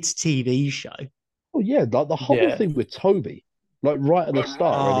kids' TV show. Oh yeah, like the whole Yeah. thing with Toby, like right at the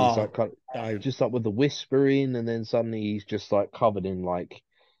start, when he's like don't. just like with the whispering, and then suddenly he's just like covered in like,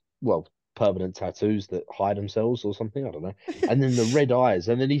 well, permanent tattoos that hide themselves or something. I don't know. And then the red eyes,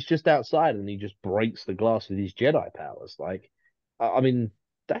 and then he's just outside, and he just breaks the glass with his Jedi powers. Like, I mean,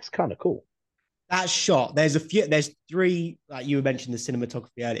 that's kind of cool. That shot, there's three, like you mentioned the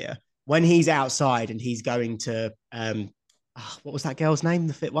cinematography earlier. When he's outside and he's going to what was that girl's name?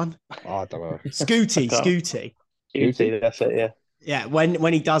 The fit one? I don't know. Scooty, I can't- Scooty. Scooty, that's it, yeah. Yeah,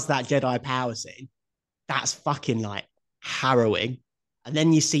 when he does that Jedi power scene, that's fucking like harrowing. And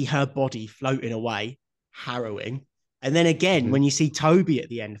then you see her body floating away, harrowing. And then again, when you see Toby at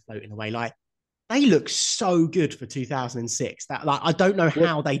the end floating away, like they look so good for 2006. That like I don't know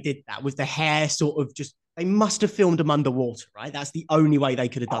how they did that with the hair sort of just. They must have filmed them underwater, right? That's the only way they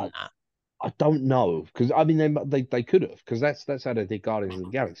could have done that. I don't know because I mean they could have because that's how they did Guardians of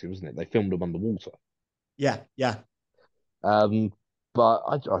the Galaxy, wasn't it? They filmed them underwater. Yeah, yeah. Um, but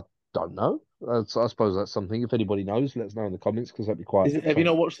I don't know. So I suppose that's something. If anybody knows, let us know in the comments because that'd be quite. Have you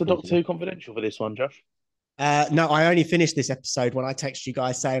not watched the cool Doctor Who Confidential for this one, Josh? No, I only finished this episode when I texted you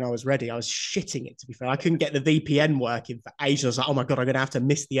guys saying I was ready. I was shitting it, to be fair. I couldn't get the VPN working for ages. I was like, oh my God, I'm going to have to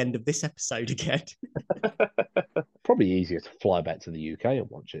miss the end of this episode again. Probably easier to fly back to the UK and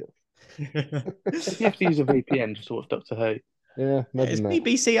watch it. You have to use a VPN just to watch Doctor Who. Yeah, It's imagine that.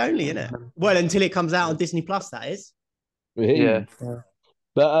 BBC only, isn't it? Well, until it comes out on Disney Plus, that is. Yeah.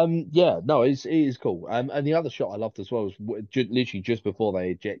 But yeah, no, it is cool. And the other shot I loved as well was literally just before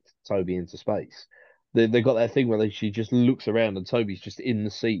they eject Toby into space. They got that thing where she just looks around and Toby's just in the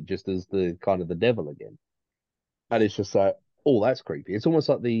seat, just as the kind of the devil again. And it's just like, oh, that's creepy. It's almost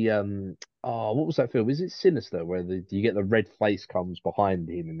like the what was that film? Is it Sinister, where you get the red face comes behind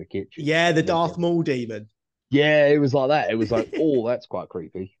him in the kitchen? Yeah, the Darth Maul demon. Yeah, it was like that. It was like, oh, that's quite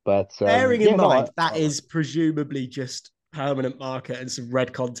creepy. But bearing in mind that is presumably just permanent marker and some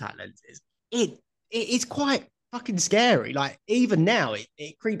red contact lenses. It's quite fucking scary. Like even now,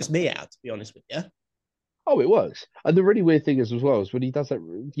 it creeps me out, to be honest with you. Oh, it was. And the really weird thing is as well is when he does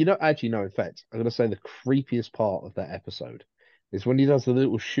that, actually, no, in fact, I'm going to say the creepiest part of that episode is when he does the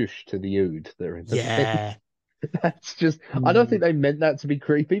little shush to the Ood that are in the Yeah. That's just, I don't think they meant that to be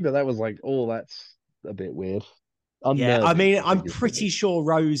creepy, but that was like, oh, that's a bit weird. Yeah, I mean, I'm pretty sure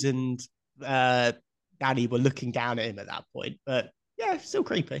Rose and Danny were looking down at him at that point, but yeah, still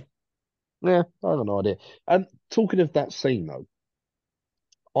creepy. Yeah, I have no idea. And talking of that scene, though,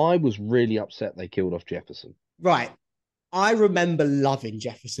 I was really upset they killed off Jefferson. Right. I remember loving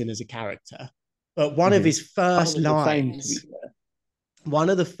Jefferson as a character, but one of his first lines, one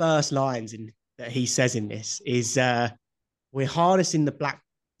of the first lines that he says in this is, "We're harnessing the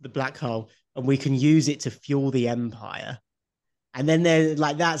black hole, and we can use it to fuel the Empire." And then they're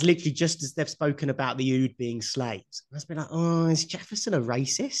like, that's literally just as they've spoken about the Ood being slaves. And I've been like, oh, is Jefferson a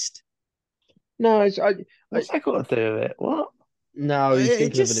racist? No, what's that got to do with it? What? No, he's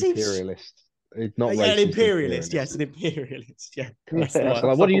thinking of an imperialist. It's not racist. An imperialist, yes, an imperialist. Yeah.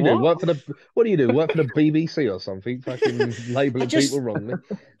 Like, what do you do? What do you do? Work for the BBC or something? Fucking labeling people wrongly.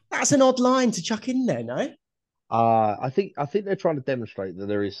 That's an odd line to chuck in there, no? I think they're trying to demonstrate that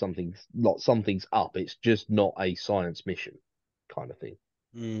there is something's up. It's just not a science mission kind of thing.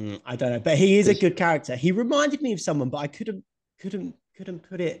 I don't know, but he is a good character. He reminded me of someone, but I couldn't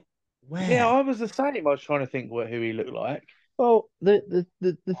put it where. Yeah, I was the same. I was trying to think who he looked like. Well, the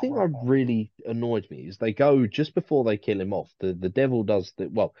thing that really annoyed me is they go just before they kill him off. The devil does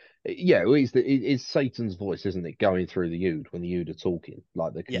the it's Satan's voice, isn't it, going through the Ood when the Ood are talking,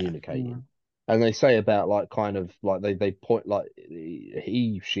 like they're communicating. Yeah. And they say about like kind of like they point like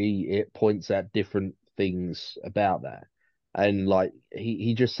it points at different things about that. And like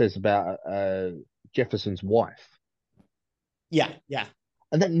he just says about Jefferson's wife. Yeah, yeah.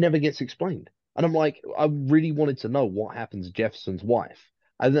 And that never gets explained. And I'm like, I really wanted to know what happened to Jefferson's wife.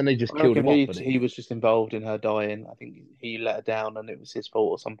 And then they just killed him off. He was just involved in her dying. I think he let her down and it was his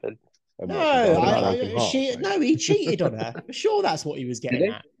fault or something. He cheated on her. For sure that's what he was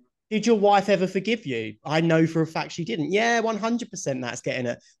getting at. Did your wife ever forgive you? I know for a fact she didn't. Yeah, 100% that's getting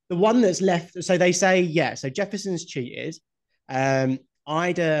it. The one that's left, so they say, yeah, so Jefferson's cheated.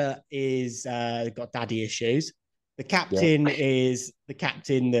 Ida is got daddy issues. The captain is the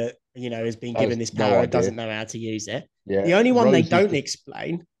captain that, has been given this power and doesn't know how to use it. Yeah. The only one Rose they don't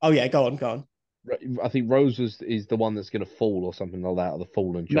explain. Oh, yeah, go on. I think Rose is the one that's going to fall or something like that, or the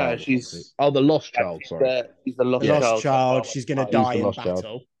fallen child. No, she's... Oh, the lost child, sorry. She's the lost child. She's going to die in battle.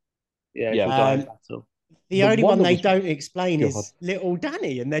 Child. Yeah, she'll die in battle. The only one they don't explain is little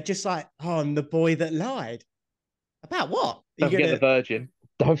Danny, and they're just like, oh, I'm the boy that lied. About what? Don't forget the virgin.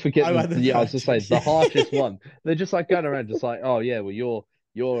 Don't forget I was going to say, the harshest one. They're just like going around just like, oh, yeah, well,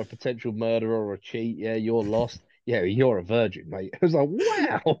 you're a potential murderer or a cheat. Yeah, you're lost. Yeah, you're a virgin, mate. I was like,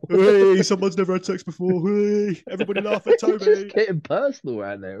 wow. Hey, someone's never had sex before. Hey, everybody laugh at Toby. It's just getting personal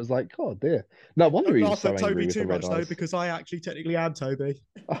around there. It was like, God, dear. No wonder he was so angry. Toby too much, though, because I actually technically am Toby.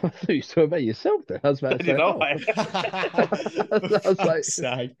 I thought you saw about yourself then. I was about to say, I was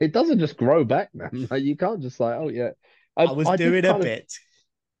like, it doesn't just grow back, man. Like, you can't just like, oh, yeah. I was doing a bit.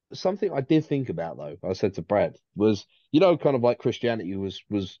 Something I did think about, though, I said to Brad, was, kind of like Christianity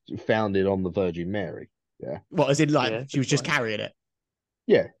was founded on the Virgin Mary. Yeah. What, as in, like, she was just carrying it?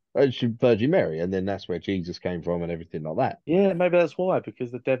 Yeah. Virgin Mary. And then that's where Jesus came from and everything like that. Yeah, maybe that's why,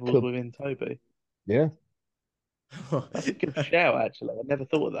 because the devil was within Toby. Yeah, That's a good shout, actually. I never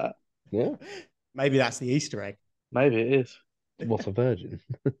thought of that. yeah. Maybe that's the Easter egg. Maybe it is. What a virgin.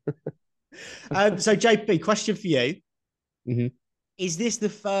 So, JP, question for you. hmm Is this the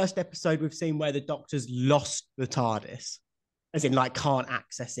first episode we've seen where the Doctor's lost the TARDIS? As in, like, can't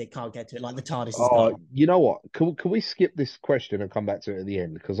access it, can't get to it, like the TARDIS is Oh, gone. you know what? Can we skip this question and come back to it at the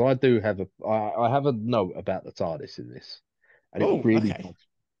end? Because I do have I have a note about the TARDIS in this, and it Oh, really okay.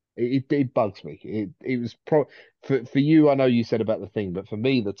 it bugs me. It was for you. I know you said about the thing, but for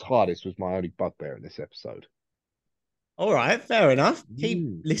me, the TARDIS was my only bugbear in this episode. All right, fair enough.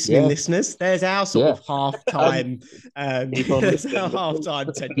 Keep listening, Yeah, listeners. There's our sort yeah. of half Um, time. keep on There's our listening. half-time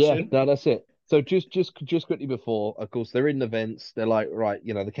Yeah, tension. no, that's it. So just quickly before, of course, they're in the vents. They're like, right,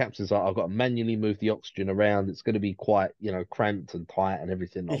 the captain's like, I've got to manually move the oxygen around. It's going to be quite, cramped and tight and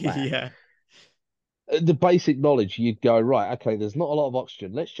everything like that. Yeah. The basic knowledge, you'd go, right, okay, there's not a lot of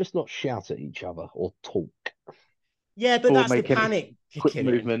oxygen. Let's just not shout at each other or talk. Yeah, but Or that's the make any panic quick kicking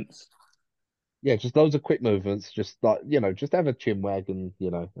in. movements. Yeah, just loads of quick movements, just like, just have a chin wag and,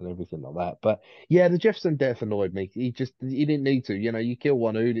 and everything like that. But yeah, the Jefferson death annoyed me. He didn't need to. You kill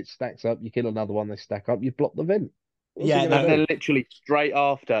one Ood, it stacks up. You kill another one, they stack up. You block the vent. What's he Yeah, gonna And do? then literally straight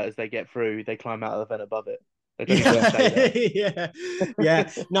after, as they get through, they climb out of the vent above it. They don't even stay there. yeah,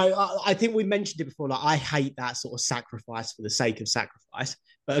 yeah. No, I think we mentioned it before. Like, I hate that sort of sacrifice for the sake of sacrifice.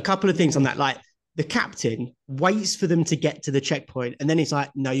 But a couple of things on that, like the captain waits for them to get to the checkpoint, and then he's like,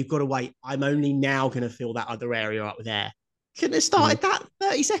 "No, you've got to wait. I'm only now going to fill that other area up there. Couldn't have started that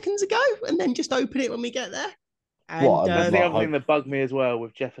 30 seconds ago, and then just open it when we get there." What? And And That's then the like other thing that bugged me as well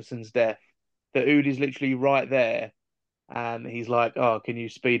with Jefferson's death. That Ood is literally right there, and he's like, "Oh, can you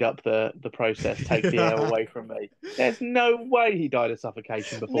speed up the process? Take the air away from me." There's no way he died of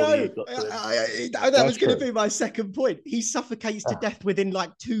suffocation before the no, Ood got to him. that was that's going to true. be my second point. He suffocates to death within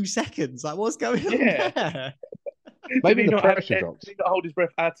like 2 seconds. Like, what's going on Yeah. there? Maybe Did he the not have pressure air? drops. Did he not hold his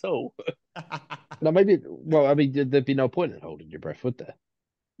breath at all? No, maybe. Well, I mean, there'd be no point in holding your breath, would there?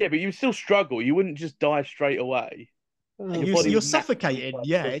 Yeah, but you would still struggle. You wouldn't just die straight away. Your You're, body you're would naturally suffocating. start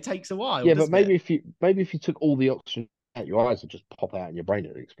Yeah, to- it takes a while, Yeah, but doesn't it? maybe if you took all the oxygen out, your eyes would just pop out and your brain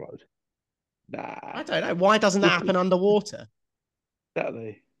would explode. Nah, I don't know. Why doesn't that happen underwater?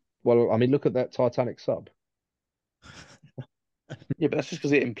 exactly. Well, I mean, look at that Titanic sub. Yeah, but that's just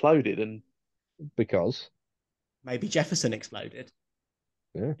because it imploded and Because Maybe Jefferson exploded.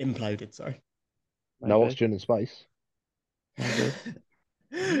 Yeah. Imploded, sorry. no maybe. oxygen in space.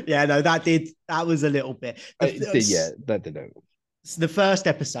 Yeah, no, that was a little bit. Yeah, that didn't. The first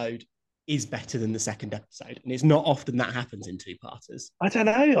episode is better than the second episode, and it's not often that happens in two-parters. I don't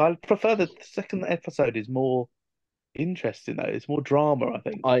know. I prefer the second episode is more interesting though. It's more drama, I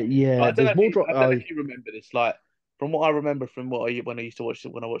think. I don't know there's if more. you, I don't know if you remember this. Like from what I remember from when I used to watch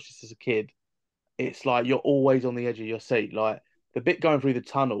it when I watched this as a kid, it's like you're always on the edge of your seat. Like the bit going through the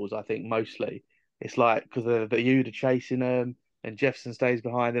tunnels, I think mostly it's like because the Yoda are chasing them and Jefferson stays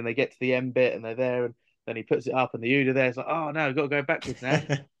behind, and they get to the end bit and they're there, and then he puts it up and the Yoda there. It's like, oh no, I've got to go backwards now.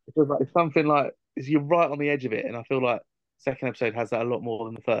 It feels like it's something like you're right on the edge of it, and I feel like second episode has that a lot more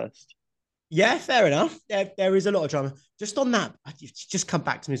than the first. Yeah, fair enough. There is a lot of drama. Just on that, just come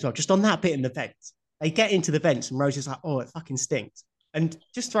back to me as well. Just on that bit in the vents, they get into the vents, and Rose is like, "Oh, it fucking stinks." And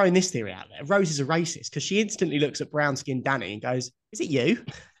just throwing this theory out there, Rose is a racist because she instantly looks at brown skinned Danny and goes, "Is it you?"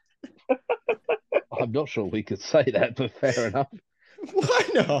 I'm not sure we could say that, but fair enough. Why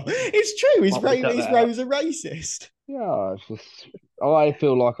not? It's true. Is Why would we cut that Rose a racist? Yeah, I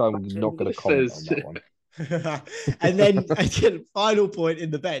feel like I'm not going to comment on that one. And then again, final point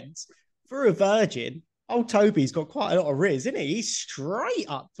in the vents for a virgin. Old Toby's got quite a lot of riz, isn't he? He's straight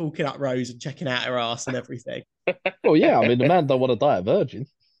up talking up Rose and checking out her ass and everything. Well, yeah, I mean, the man don't want to die a virgin.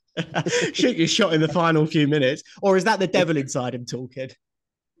 Shoot your shot in the final few minutes, or is that the devil inside him talking?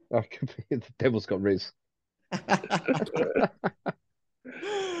 The devil's got riz.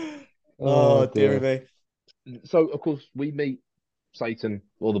 Oh, dear me. So, of course, we meet Satan,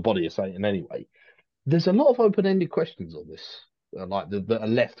 or the body of Satan anyway. There's a lot of open-ended questions on this, that are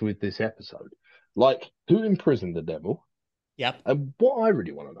left with this episode. Like, who imprisoned the devil? Yep. And what I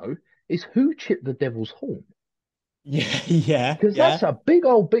really want to know is who chipped the devil's horn? Yeah. Because that's a big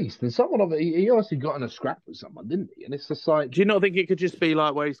old beast, and someone of it, he obviously got in a scrap with someone, didn't he? And it's just like, Do you not think it could just be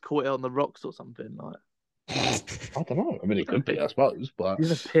like where he's caught it on the rocks or something? Like I don't know. I mean, it could be, I suppose, but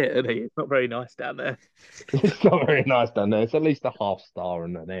he's in a pit, isn't he? It's not very nice down there. it's not very nice down there. It's at least a half star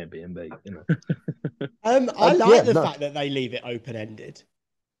and an Airbnb, you know. I like the fact that they leave it open ended.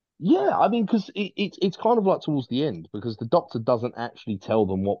 Yeah, I mean, because it's kind of like towards the end because the doctor doesn't actually tell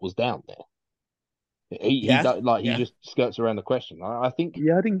them what was down there. He just skirts around the question. I think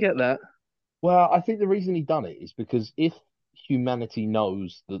Yeah, I didn't get that. Well, I think the reason he done it is because if humanity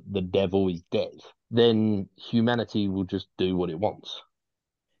knows that the devil is dead, then humanity will just do what it wants.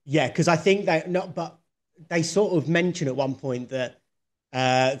 Yeah, because I think they not, but they sort of mention at one point that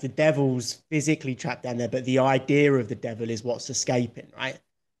the devil's physically trapped down there, but the idea of the devil is what's escaping, right?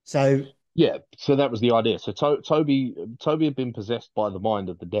 So Yeah, so that was the idea. So Toby had been possessed by the mind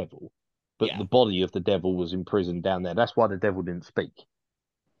of the devil, but yeah, the body of the devil was imprisoned down there. That's why the devil didn't speak.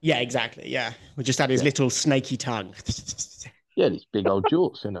 yeah, exactly. Yeah, we just had his Yeah, little snaky tongue. yeah, these big old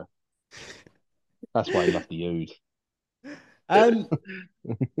jaws, you know. That's why he loved the ood. um,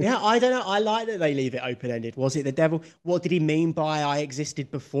 yeah, I don't know. I like that they leave it open ended. Was it the devil? What did he mean by I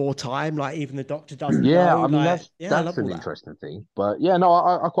existed before time? Like even the doctor doesn't Yeah, know. I mean Like, that's yeah, I that's love all an that. interesting thing. But yeah, no,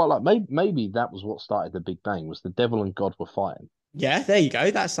 I quite like maybe that was what started the Big Bang was the devil and God were fighting. Yeah, there you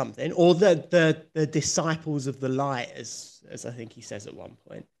go. That's something. Or the disciples of the light, as I think he says at one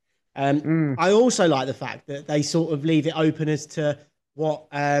point. Mm. I also like the fact that they sort of leave it open as to what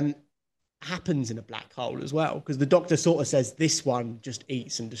happens in a black hole as well, because the Doctor sort of says this one just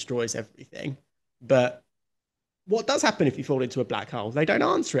eats and destroys everything, but what does happen if you fall into a black hole? They don't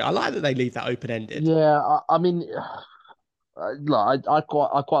answer it. I like that they leave that open ended. Yeah, I mean, look, I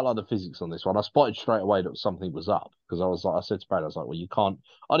quite like the physics on this one. I spotted straight away that something was up because I said to Brad, I was like, well, you can't.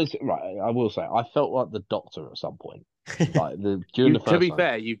 I just right. I will say, I felt like the Doctor at some point, like the during You, the to first be one.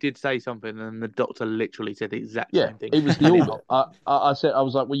 fair, you did say something, and the doctor literally said the exact Yeah, same thing. it was the And it, orbit. I said I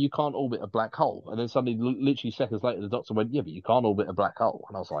was like, well, you can't orbit a black hole, and then suddenly, literally seconds later, the Doctor went, yeah, but you can't orbit a black hole,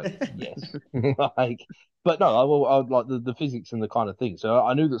 and I was like, yes, like, but no, I like the physics and the kind of thing. So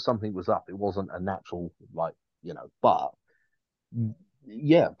I knew that something was up. It wasn't a natural, like, but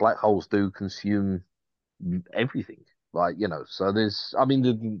yeah, black holes do consume everything. Like, so I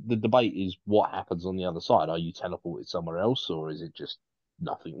mean, the debate is what happens on the other side. Are you teleported somewhere else, or is it just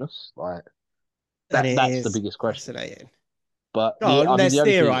nothingness? Like And it that's the is biggest question. fascinating. But Go on, I mean, let's the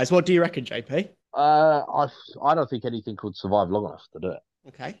only thing, theorize. What do you reckon, JP? I don't think anything could survive long enough to do it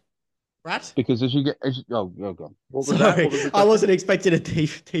Okay, Brad. because oh god, what was that? Sorry, What was the I question? wasn't expecting a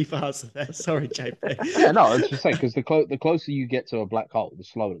deep answer there. Sorry, JP. Yeah, no, I was just saying because the closer you get to a black hole, the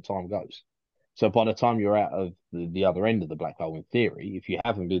slower the time goes. So by the time you're out of the other end of the black hole, in theory, if you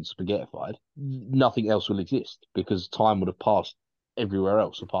haven't been spaghettified, nothing else will exist because time would have passed everywhere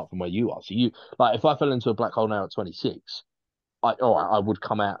else apart from where you are. So like if I fell into a black hole now at 26, I would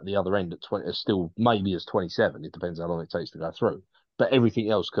come out the other end at 20, still maybe as 27. It depends how long it takes to go through. But everything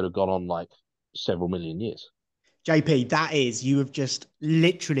else could have gone on like several million years. JP, that is, you have just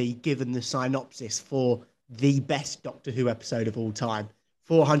literally given the synopsis for the best Doctor Who episode of all time.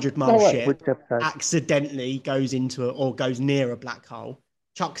 400 No mile way. which ship episode? accidentally goes into or goes near a black hole,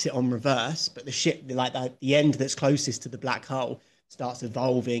 chucks it on reverse, but the ship, like the end that's closest to the black hole, starts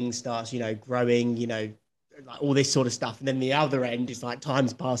evolving, starts, growing, like all this sort of stuff. And then the other end is like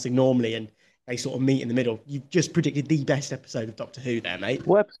time's passing normally and they sort of meet in the middle. You've just predicted the best episode of Doctor Who there, mate.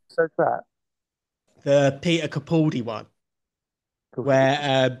 What episode's that? The Peter Capaldi one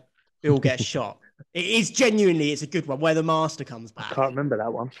where Bill gets shot. It is genuinely, it's a good one where the Master comes I back. can't remember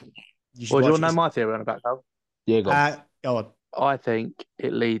that one. You should Well, do you watch want to know it. my theory on a black hole? Yeah, go on. Go on. I think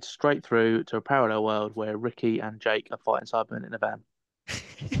it leads straight through to a parallel world where Ricky and Jake are fighting Cybermen in a van.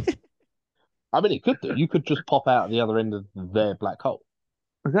 I mean, it could do. You could just pop out at the other end of their black hole.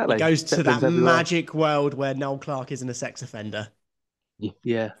 It Exactly. goes to that Zeppelins everywhere. magic world where Noel Clark isn't a sex offender.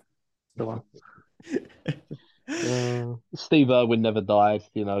 Yeah, the one. Steve Irwin never died.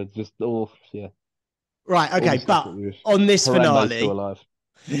 Just all yeah. Right, All okay, the stuff that but we wish. on this Harambe's still finale, alive.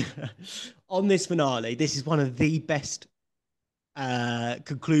 on this finale, this is one of the best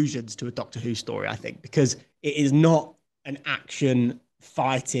conclusions to a Doctor Who story, I think, because it is not an action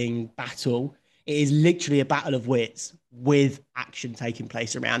fighting battle. It is literally a battle of wits with action taking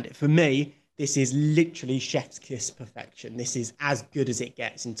place around it. For me, this is literally chef's kiss perfection. This is as good as it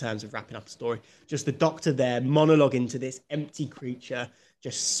gets in terms of wrapping up a story. Just the Doctor there monologuing to this empty creature,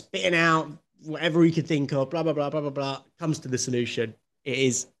 just spitting out whatever he could think of, blah, blah, blah, blah, blah, blah, comes to the solution. It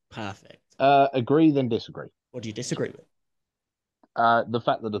is perfect. Agree then disagree. What do you disagree with? The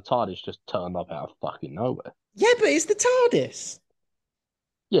fact that the TARDIS just turned up out of fucking nowhere. Yeah, but it's the TARDIS.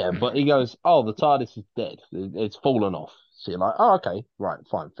 Yeah, but he goes, "Oh, the TARDIS is dead. It's fallen off." So you're like, "Oh, okay, right,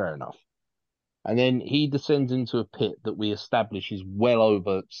 fine, fair enough." And then he descends into a pit that we establish is well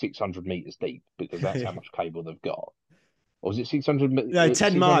over 600 meters deep because that's how much cable they've got. Or was it 600, No,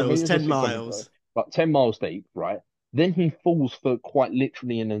 10 600 miles, meters or 10 600? miles. Like 10 miles deep, right? Then he falls for quite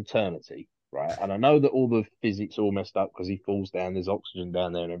literally an eternity, right? And I know that all the physics are all messed up because he falls down, there's oxygen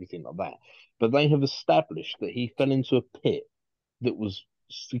down there and everything like that. But they have established that he fell into a pit that was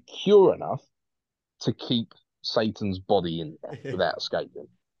secure enough to keep Satan's body in there without escaping.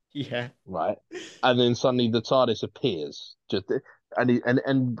 Yeah. Right. And then suddenly the TARDIS appears.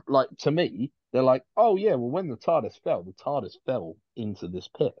 And like to me, they're like, oh yeah, well when the TARDIS fell into this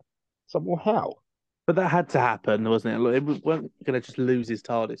pit. So well how? But that had to happen, wasn't it? Like, it wasn't going to just lose his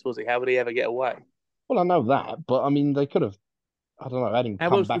TARDIS, was he? How would he ever get away? Well, I know that, but I mean they could have, I don't know, had him How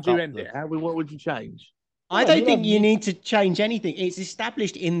come else back would you up end it? What would you change? I Yeah, don't you'd think have you you need to change anything. It's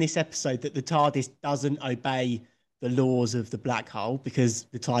established in this episode that the TARDIS doesn't obey the laws of the black hole because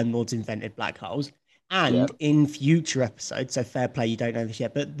the Time Lords invented black holes. Yeah. And in future episodes, so fair play, you don't know this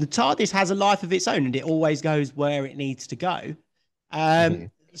yet, but the TARDIS has a life of its own and it always goes where it needs to go.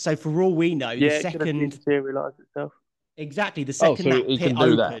 Mhm. So for all we know, the Yeah, it could have second, dematerialised itself. exactly, the Oh, second so that it pit can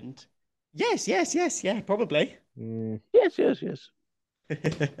do that. opened. Yes, yeah, probably. Yes, yes, yes.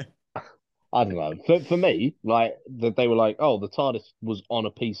 I don't know. For me, like that they were like, oh, the TARDIS was on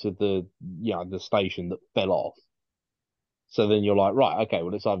a piece of the the station that fell off. So then you're like, right, okay,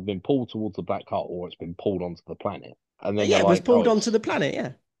 well it's either been pulled towards the black hole or it's been pulled onto the planet. And then Yeah, they're it was like, oh, pulled onto it's the planet,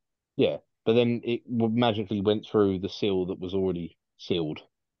 yeah. yeah. But then it magically went through the seal that was already sealed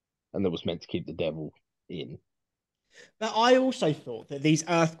and that was meant to keep the devil in. But I also thought that these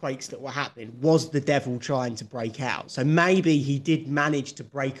earthquakes that were happening was the devil trying to break out. So maybe he did manage to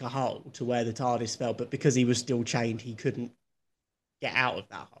break a hole to where the TARDIS fell, but because he was still chained, he couldn't get out of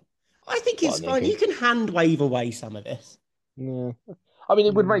that hole. I think Well, it's and fine. You can hand wave away some of this. yeah. I mean,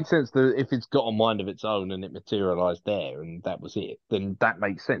 it would Mm. make sense that if it's got a mind of its own and it materialized there and that was it, then that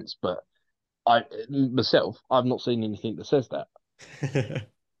makes sense. But I've not seen anything that says that.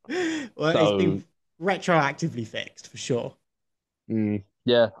 Well, it's So, been retroactively fixed for sure.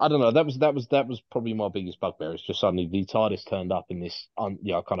 yeah, I don't know. That was probably my biggest bugbear. It's just suddenly the TARDIS turned up in this,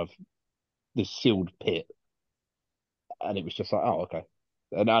 kind of this sealed pit, and it was just like, oh, okay.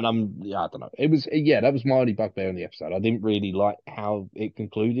 And I don't know. It was, yeah, that was my only bugbear in the episode. I didn't really like how it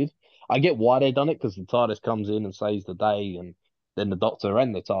concluded. I get why they done it because the TARDIS comes in and saves the day, and then the Doctor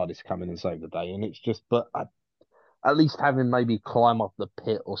and the TARDIS come in and save the day, and it's just, but at least have him maybe climb up the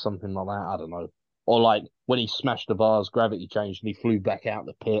pit or something like that. I don't know. Or like when he smashed the bars, gravity changed and he flew back out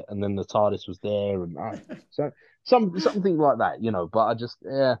the pit, and then the TARDIS was there, and so something like that,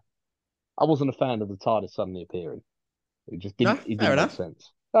 But I wasn't a fan of the TARDIS suddenly appearing. It just No, didn't. It fair didn't make enough.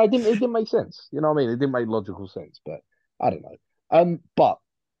 sense. No, it didn't. It didn't make sense. You know what I mean? It didn't make logical sense. But I don't know. But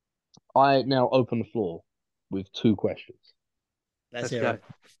I now open the floor with two questions. Let's Let's hear go. it.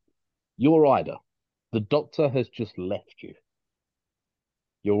 You're Ida. The Doctor has just left you.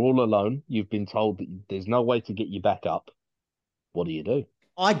 You're all alone. You've been told that there's no way to get you back up. What do you do?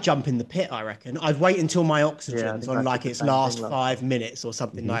 I'd jump in the pit, I reckon. I'd wait until my Yeah, I oxygen's think on I like did the its same thing last last 5 minutes or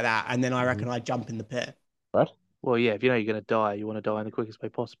something like that. And then I reckon I'd jump in the pit. Right? Well, yeah, if you know you're going to die, you want to die in the quickest way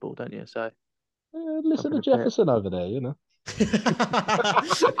possible, don't you? So, Listen jump in to the pit. Jefferson over there.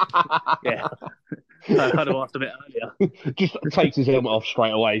 Yeah. I had to ask a bit earlier. Just takes his helmet off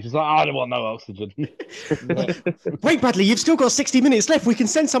straight away. He's like, I don't want no oxygen. Wait, Bradley, you've still got 60 minutes left. We can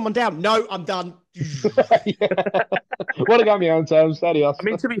send someone down. No, I'm done. Want to go on my own terms? Adios. I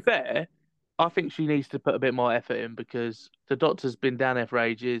mean, to be fair, I think she needs to put a bit more effort in because the Doctor's been down there for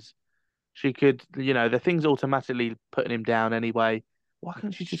ages. She could, the thing's automatically putting him down anyway. Why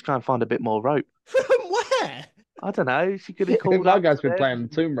can't she just go and find a bit more rope? From where? I don't know. She could have called My up guy's to been them. playing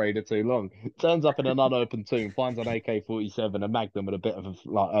Tomb Raider too long. Turns up in an unopened tomb, finds an AK-47, a Magnum, and a bit of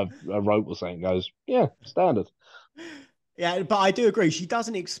a rope or something. Goes, yeah, standard. Yeah, but I do agree. She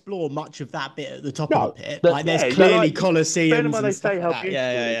doesn't explore much of that bit at the top No, of the pit. but- Like, there's Yeah, clearly like, bearing in Colosseums mind they and stuff say like how that. beautiful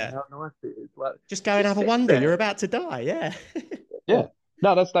Yeah, it yeah, is yeah. and how nice it is. Like, Just go and have a sit wander. there. You're about to die. Yeah. Yeah.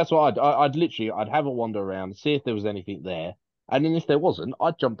 No, that's what I'd have a wander around, see if there was anything there, and then if there wasn't,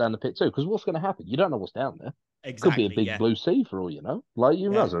 I'd jump down the pit too. Because what's going to happen? You don't know what's down there. Could be Exactly. a big Yeah. blue sea for all you know. Like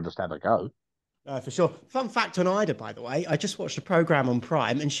you Yeah. might as well just have a go. For sure. Fun fact on Ida, by the way, I just watched a program on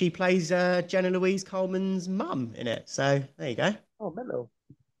Prime, and she plays Jenna Louise Coleman's mum in it. So there you go. Oh, mellow.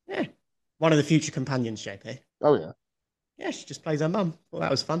 Yeah, one of the future companions, JP. Oh yeah. Yeah, she just plays her mum. Well,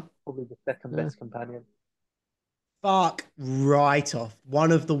 that was fun. Probably the second best companion. Fuck right off.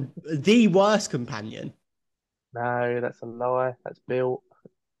 One of the worst companion. No, that's a lie. That's Bill.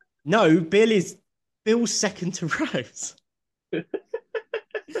 No, Bill's second to Rose.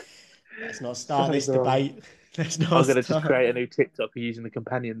 Let's not start So this wrong. debate. Let's not. I'm going to just start. create a new TikTok using the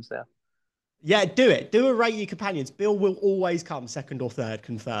companions now. Yeah, do it. Do a rate your companions. Bill will always come second or third,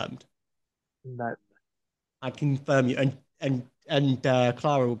 confirmed. No. I confirm you, and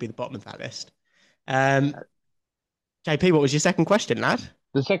Clara will be the bottom of that list. JP, what was your second question, lad?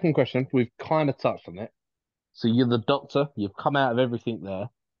 The second question, we've kind of touched on it. So you're the Doctor. You've come out of everything there.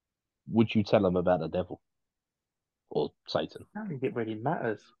 Would you tell them about the devil or Satan? I don't think it really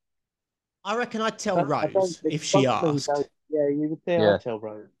matters. I reckon I'd tell I don't Rose think if she functionally asked. yeah, you would say Yeah, I'd tell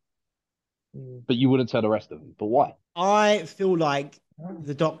Rose. Mm. but you wouldn't tell the rest of them. But why? I feel like Oh.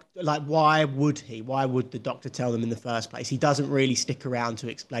 the doc, like, why would he? Why would the Doctor tell them in the first place? He doesn't really stick around to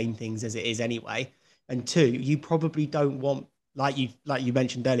explain things as it is anyway. And two, you probably don't want, like you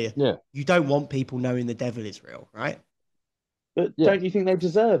mentioned earlier, Yeah, you don't want people knowing the devil is real, right? But yeah. don't you think they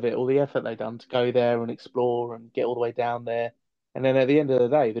deserve it, all the effort they've done to go there and explore and get all the way down there? And then at the end of the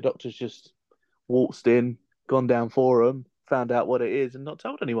day, the Doctor's just waltzed in, gone down for them, found out what it is, and not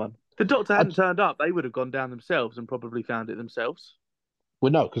told anyone. If the Doctor I hadn't turned up, they would have gone down themselves and probably found it themselves.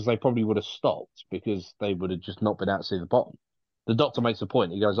 Well, no, because they probably would have stopped because they would have just not been out to see the bottom. The Doctor makes a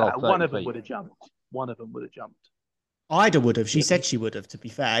point. He goes, "Oh, One 30 of them feet." would have jumped. One of them would have jumped. Ida would have. She Yeah. said she would have, to be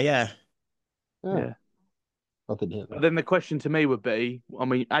fair, yeah. Yeah, Yeah. I didn't hear But that. then the question to me would be, I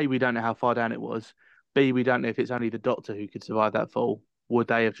mean, A, we don't know how far down it was. B, we don't know if it's only the Doctor who could survive that fall. Would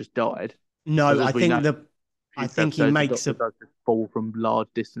they have just died? Because No, I as we know, think the I future think he episodes, the makes Doctor a does just fall from large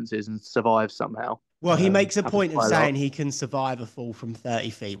distances and survive somehow. well, he makes a Happens point of quite a lot. saying he can survive a fall from 30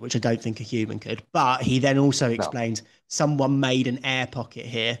 feet, which I don't think a human could. But he then also explains someone made an air pocket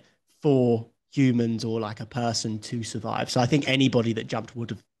here for humans or like a person to survive. So I think anybody that jumped would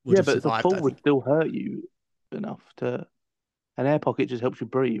have Yeah, but the survived, fall I would think. still hurt you enough to. An air pocket just helps you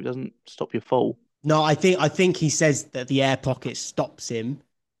breathe. It doesn't stop your fall. No, I think he says that the air pocket stops him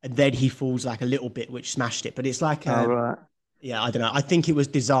and then he falls like a little bit, which smashed it. But it's like Oh, right. yeah, I don't know. I think it was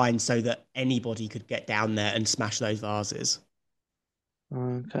designed so that anybody could get down there and smash those vases.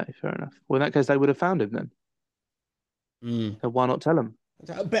 Okay, fair enough. Well, in that case, they would have found him then. Mm. So why not tell them?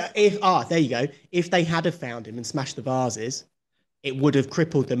 But there you go. If they had have found him and smashed the vases, it would have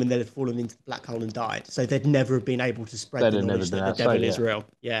crippled them and they'd have fallen into the black hole and died. So they'd never have been able to spread They'd the have never knowledge been that the able to devil say, is yeah. real.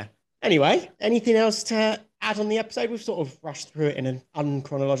 Yeah. Anyway, anything else to add on the episode? We've sort of rushed through it in an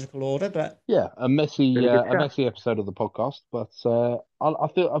unchronological order, but Yeah, a messy, Really good a chat. messy episode of the podcast, but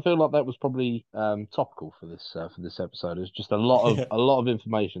I feel like that was probably topical for this episode. It's just a lot of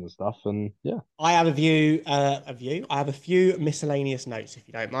information and stuff, and yeah, I have I have a few miscellaneous notes, if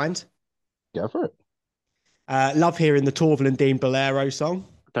you don't mind. go for it. Love hearing the Torval and Dean Bolero song.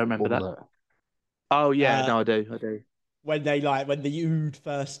 Don't remember What that. was that? Oh yeah, Uh, no, I do. I do. when the Ood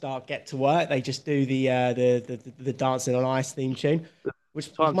first start get to work, they just do the Dancing on Ice theme tune. Which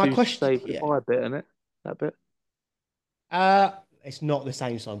was Time my to question. save the Yeah. fire bit, isn't it? That bit. It's not the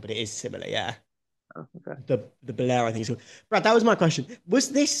same song, but it is similar. Yeah, Oh, okay. the Bolero, I think. So, Brad, that was my question. Would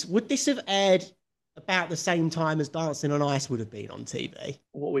this have aired about the same time as Dancing on Ice would have been on TV?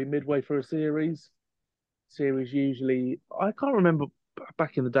 What are we midway through a series? Series usually, I can't remember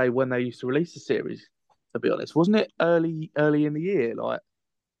back in the day when they used to release the series. To be honest, wasn't it early in the year, like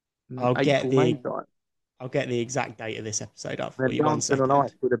I'll get April, May the time? I'll get the exact date of this episode up for Then you. One Dancing on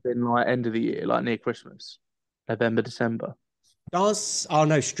Ice second. would have been like end of the year, like near Christmas, November, December. Dance. Oh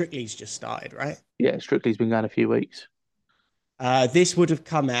no, Strictly's just started, right? Yeah, Strictly's been going a few weeks. This would have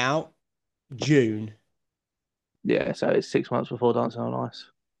come out June. Yeah, so it's 6 months before Dancing on Ice.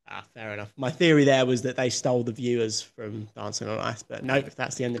 Ah, fair enough. My theory there was that they stole the viewers from Dancing on Ice, but no, if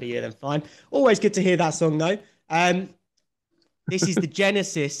that's the end of the year, then fine. Always good to hear that song, though. This is the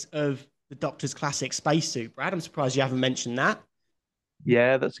genesis of the Doctor's classic spacesuit, Brad. I'm surprised you haven't mentioned that.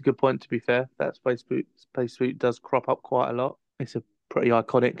 Yeah, that's a good point. To be fair, that spacesuit does crop up quite a lot. It's a pretty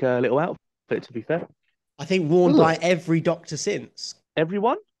iconic little outfit. To be fair, I think worn Is by it? every Doctor since.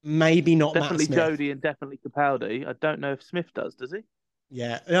 everyone Maybe not definitely Matt Smith. Jodie and definitely Capaldi. I don't know if Smith does. Does he?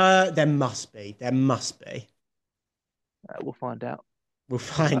 Yeah, there must be. There must be. We'll find out. We'll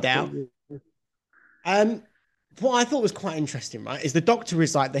find out. What I thought was quite interesting, right, is the Doctor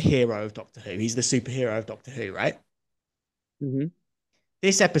is like the hero of Doctor Who. He's the superhero of Doctor Who, right? Mm-hmm.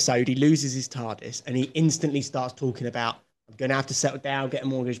 This episode, he loses his TARDIS and he instantly starts talking about, I'm going to have to settle down, get a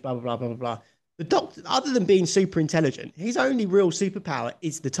mortgage, blah, blah, blah, blah, blah, blah. The Doctor, other than being super intelligent, his only real superpower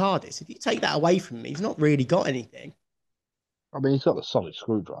is the TARDIS. If you take that away from him, he's not really got anything. I mean, he's got the solid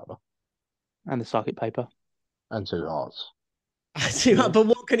screwdriver And the circuit paper. and two hearts. But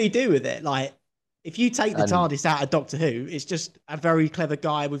what can he do with it? Like, if you take the And- TARDIS out of Doctor Who, it's just a very clever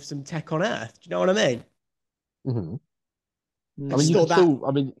guy with some tech on Earth. Do you know what I mean? hmm Mm. I mean, you thought can still.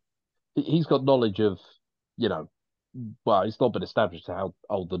 I mean, he's got knowledge of, you know, well, it's not been established how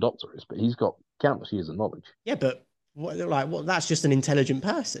old the Doctor is, but he's got countless years of knowledge. Yeah, but that's just an intelligent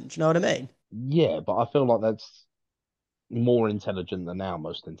person. Do you know what I mean? Yeah, but I feel like that's more intelligent than our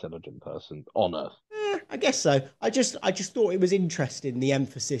most intelligent person on Earth. I guess so. I just thought it was interesting the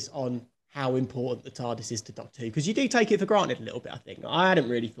emphasis on how important the TARDIS is to Doctor Who, because you do take it for granted a little bit, I think. I hadn't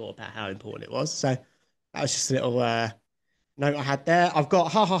really thought about how important it was. So that was just a little note I had there. I've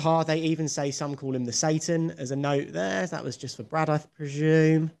got ha ha ha. They even say some call him the Satan as a note there. That was just for Brad, I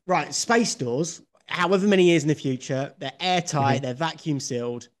presume. Right, space doors, however many years in the future, they're airtight, they're vacuum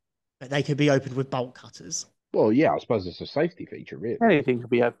sealed, but they could be opened with bolt cutters. Well, yeah, I suppose it's a safety feature, really. Anything could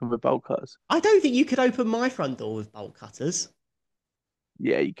be opened with bolt cutters. I don't think you could open my front door with bolt cutters.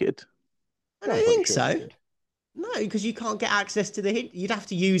 Yeah, you could. I don't think so. No, because you can't get access to the hint. You'd have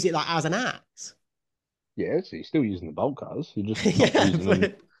to use it like as an axe. Yeah, so you're still using the bolt cutters. You're just Yeah, not using them.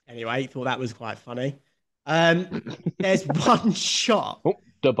 but anyway, thought that was quite funny. There's one shot. Oh,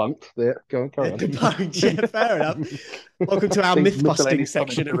 debunked. There, go on, carry on. Debunked, yeah, fair enough. Welcome to our Think myth busting miscellaneous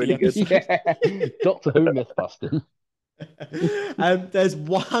section of comments are the really episode. Yeah, Doctor Who myth busting. There's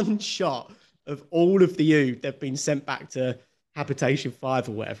one shot of all of the Ood they've been sent back to Habitation 5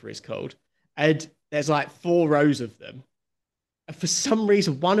 or whatever it's called. And there's like 4 rows of them. And for some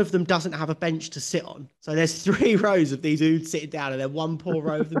reason, one of them doesn't have a bench to sit on. So there's 3 rows of these Ood sitting down and then one poor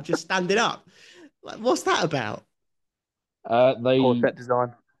row of them just standing up. Like, what's that about? Poor set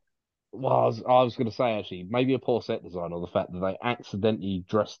design. Well, I was going to say, actually, maybe a poor set design, or the fact that they accidentally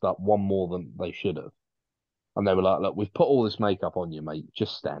dressed up one more than they should have. And they were like, look, we've put all this makeup on you, mate.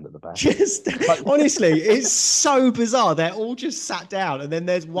 Just stand at the back. Just honestly, it's so bizarre. They're all just sat down, and then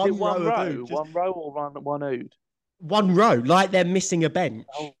there's one row of Ood. One row or one Ood? One row, like they're missing a bench.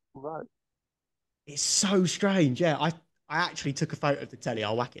 Oh, right. It's so strange. Yeah, I actually took a photo of the telly.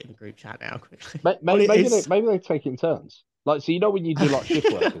 I'll whack it in the group chat now quickly. Maybe they take it in turns. Like, so you know when you do like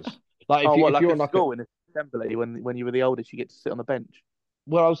shift workers, like if you're in school in assembly when you were the oldest, you get to sit on the bench.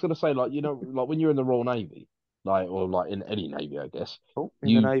 Well, I was going to say, like, you know, like when you're in the Royal Navy, like, or like in any navy, I guess. Oh,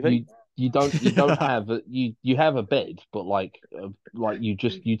 in the Navy. You don't have you have a bed, but like you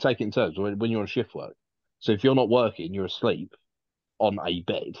take it in turns when you're on shift work. So if you're not working, you're asleep on a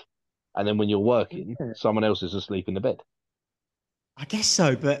bed, and then when you're working, someone else is asleep in the bed. I guess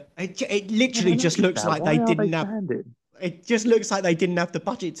so, but it literally just looks like they didn't have. It just looks like they didn't have the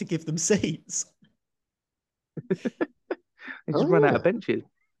budget to give them seats. They just run out of benches.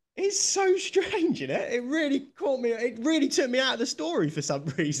 It's so strange, isn't it? It really caught me. It really took me out of the story for some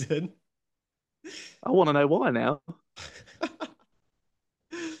reason. I want to know why now.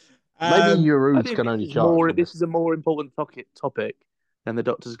 Maybe your Oods can only charge. This is a more important topic than the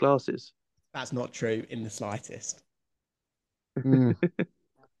Doctor's glasses. That's not true in the slightest. But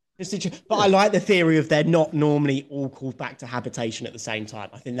I like the theory of they're not normally all called back to habitation at the same time.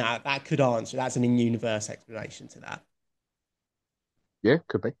 I think that could answer. That's an in-universe explanation to that. Yeah,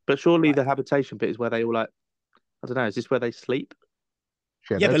 could be. But surely the habitation bit is where they all I don't know, is this where they sleep?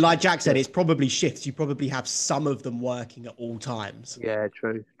 Yeah, but like Jack said, it's probably shifts. You probably have some of them working at all times. Yeah,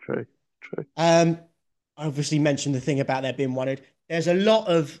 true. I obviously mentioned the thing about there being one Ood. There's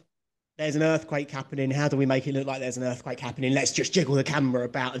an earthquake happening. How do we make it look like there's an earthquake happening? Let's just jiggle the camera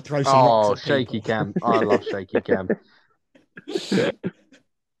about and throw some rocks at shaky people. cam. I love shaky cam.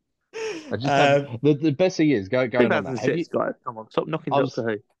 The best thing is going on that. Guys, come on, stop knocking Doctor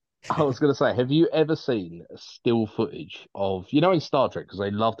Who. I was going to say, have you ever seen still footage of, you know, in Star Trek, because they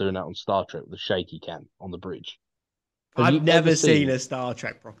love doing that on Star Trek, the shaky cam on the bridge? I've never seen a Star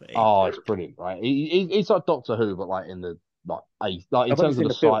Trek property. Oh, it's brilliant, right? It's like Doctor Who, but like in the in terms of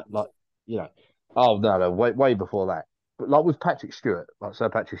the site, like, you know. Oh no, way before that. But like with Patrick Stewart, like Sir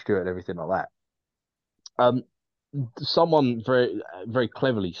Patrick Stewart and everything like that. Someone very very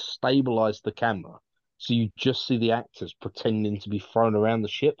cleverly stabilized the camera, so you just see the actors pretending to be thrown around the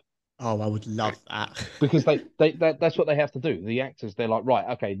ship. Oh, I would love that. Because that's what they have to do. The actors, they're like, right,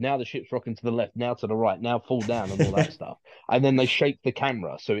 okay, now the ship's rocking to the left, now to the right, now fall down and all that stuff. And then they shake the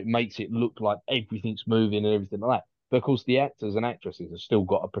camera so it makes it look like everything's moving and everything like that. But of course, the actors and actresses have still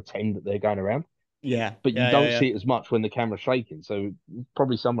got to pretend that they're going around. Yeah. But you don't see it as much when the camera's shaking. So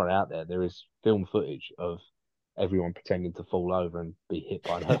probably somewhere out there is film footage of everyone pretending to fall over and be hit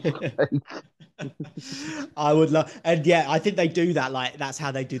by an earthquake. I would love, and yeah, I think they do that. Like, that's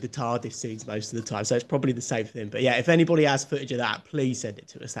how they do the TARDIS scenes most of the time. So it's probably the same thing. But yeah, if anybody has footage of that, please send it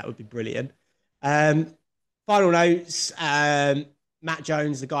to us. That would be brilliant. Final notes. Matt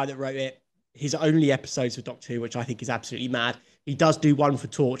Jones, the guy that wrote it, his only episodes of Doctor Who, which I think is absolutely mad. He does do one for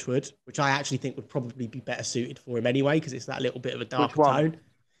Torchwood, which I actually think would probably be better suited for him anyway, because it's that little bit of a darker tone.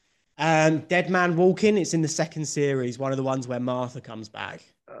 Dead Man Walking, it's in the second series, one of the ones where Martha comes back.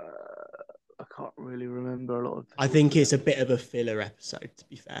 I can't really remember a lot of I think it's a bit of a filler episode, to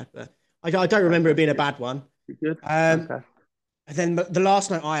be fair, but I don't remember it being a bad one. Good. Okay. And then the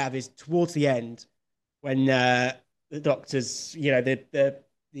last note I have is towards the end, when the doctors, you know, the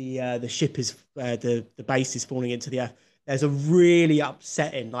the ship is the base is falling into the earth. There's a really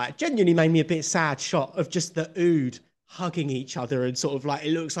upsetting, like genuinely made me a bit sad shot of just the Ood hugging each other and sort of like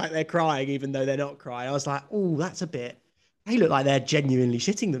it looks like they're crying even though they're not crying. I was like, oh, that's a bit. They look like they're genuinely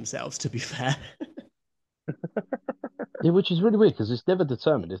shitting themselves. To be fair. Yeah, which is really weird because it's never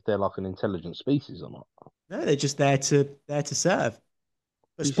determined if they're like an intelligent species or not. No, they're just there to serve.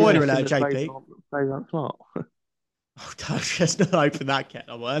 But You spoiler suggesting alert, that JP. They aren't smart. Oh, gosh, let's not open that can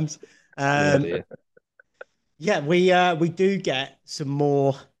of worms. Oh, dear. Yeah, we do get some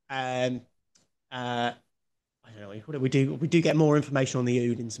more. I don't know what we do. We do get more information on the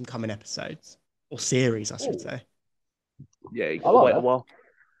Ood in some coming episodes or series, I should say. Yeah, you I got to like wait a that. while.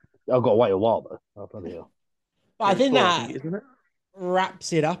 I've got to wait a while though. Oh, bloody hell. But I think that isn't it?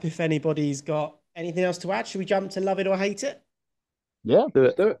 wraps it up. If anybody's got anything else to add, should we jump to love it or hate it? Yeah, Do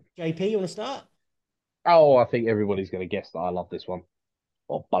let's it. do it. JP, you want to start? Oh, I think everybody's going to guess that I love this one.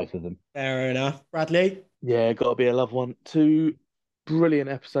 Or both of them. Fair enough. Bradley? Yeah, got to be a love one. Two brilliant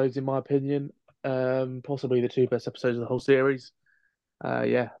episodes, in my opinion. Possibly the two best episodes of the whole series.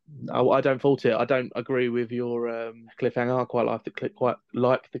 Yeah, I don't fault it. I don't agree with your cliffhanger. I quite like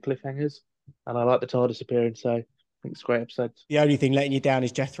the cliffhangers, and I like the TARDIS appearing. So I think it's a great episode. The only thing letting you down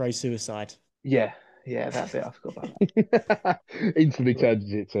is Jethro's suicide. Yeah, that bit I forgot about. Instantly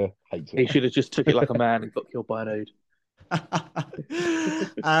turns it to hate He it. should have just took it like a man and got killed by an Ood.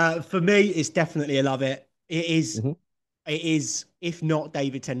 For me, it's definitely a love it. It is. Mhm. It is, if not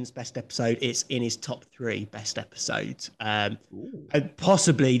David Tennant's best episode, it's in his top 3 best episodes. And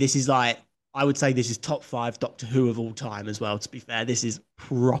possibly this is like, I would say this is top 5 Doctor Who of all time as well, to be fair. This is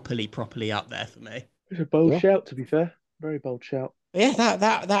properly up there for me. It's a bold shout, to be fair. Very bold shout. But yeah,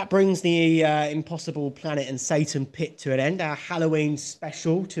 that brings the Impossible Planet and Satan pit to an end. Our Halloween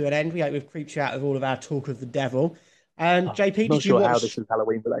special to an end. We hope we've creeped you out of all of our talk of the devil. And JP, Not did you sure how watch? this is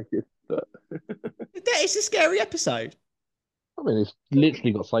Halloween related, but It's a scary episode. I mean, it's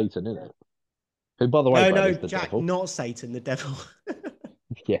literally got Satan in it. Who, by the way, No, Brad, is the Jack, devil. not Satan, the devil.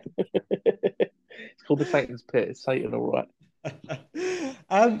 Yeah. it's called the Satan's Pit. It's Satan, all right.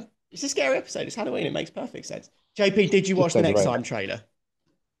 It's a scary episode. It's Halloween. It makes perfect sense. JP, did you Just watch the goes Next around. Time trailer?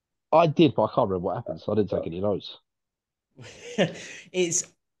 I did, but I can't remember what happened, so I didn't take any notes. It's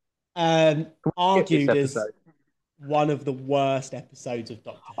This argued as episode. one of the worst episodes of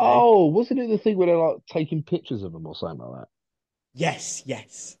Doctor Who. Oh, wasn't it the thing where they're like taking pictures of them or something like that? Yes.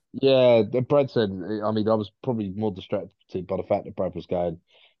 Yeah, Brad said, I mean, I was probably more distracted by the fact that Brad was going,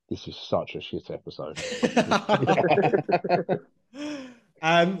 this is such a shit episode.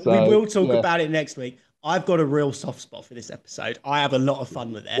 We will talk about it next week. I've got a real soft spot for this episode. I have a lot of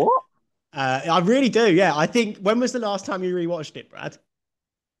fun with it. What? I really do. Yeah. I think, when was the last time you rewatched it, Brad?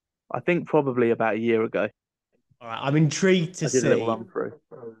 I think probably about a year ago. All right. I'm intrigued to I did a little run see. through.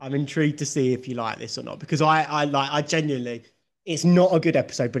 I'm intrigued to see if you like this or not, because I genuinely, it's not a good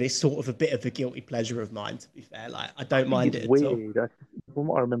episode, but it's sort of a bit of a guilty pleasure of mine, to be fair. Like, I don't mind it It's at all. weird. From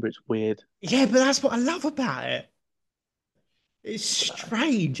what I remember, it's weird. Yeah, but that's what I love about it. It's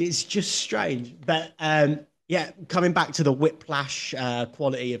strange. It's just strange. But yeah, coming back to the whiplash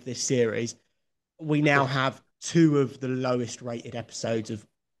quality of this series, we now have 2 of the lowest rated episodes of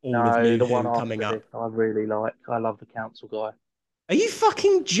all of New the Who one coming after up. this, I really like. I love the council guy. Are you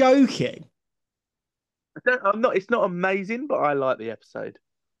fucking joking? I'm not. It's not amazing, but I like the episode.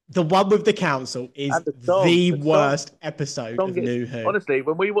 The one with the council is And the song, worst episode of is- New Who. Honestly,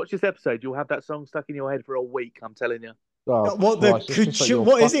 when we watch this episode, you'll have that song stuck in your head for a week. I'm telling you. Oh, What the Christ, it's just like your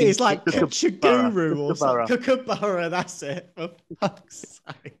what is it? fucking It's like Kookaburra or Kookaburra. something. Kookaburra, that's it. For fuck's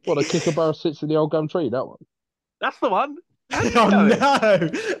sake. What, a kookaburra sits in the old gum tree, that one? That's the one. How do you Oh know it?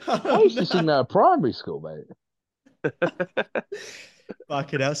 no! I Oh, used to sing that at primary school, mate.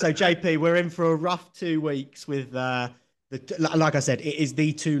 Fucking hell. So JP, we're in for a rough 2 weeks with like I said, it is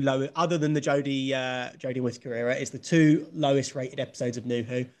the 2 low, other than the Jodie Whittaker era, it's the 2 lowest rated episodes of New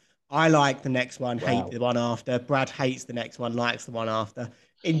Who. I like the next one, hate the one after. Brad hates the next one, likes the one after.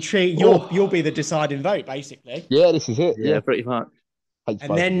 Intrigued, you'll be the deciding vote, basically. Yeah, this is it. Yeah, pretty much. Hates And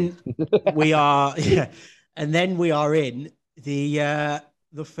both of then them. we are and then we are in the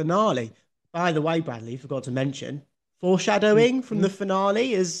finale. By the way, Bradley, forgot to mention, foreshadowing from the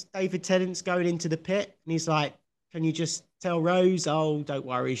finale as David Tennant's going into the pit and he's like, can you just tell Rose? Oh, don't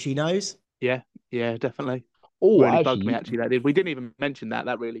worry, she knows. Yeah, definitely. Oh, Really bugged me, actually. That did. We didn't even mention that.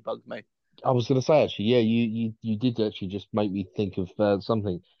 That really bugged me. I was going to say, actually, yeah, you did actually just make me think of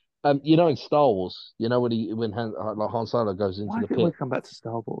something. In Star Wars, when Han Solo goes into Why the did we pit, come back to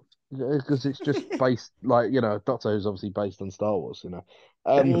Star Wars? because it's just based Doctor Who's obviously based on Star Wars.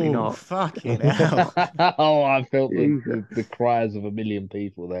 Definitely Oh, not. fucking hell. Oh, I felt Jesus. the cries of a million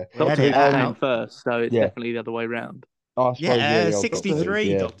people there. We had Doctor it Who came out. first, so it's Yeah, definitely the other way round. I suppose Yeah, the old Doctor Who, 63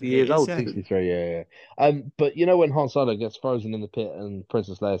 yeah. Doctor Who Years is, old, yeah. 63, yeah. But when Han Solo gets frozen in the pit and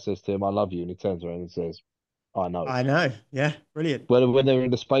Princess Leia says to him, "I love you," and he turns around and says, "I know." I know. Yeah, brilliant. When they're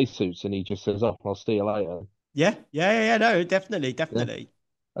in the spacesuits and he just says, "Oh, I'll see you later." Yeah. No, definitely, Yeah. definitely.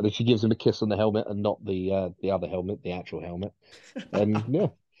 And then she gives him a kiss on the helmet and not the other helmet, the actual helmet. And yeah.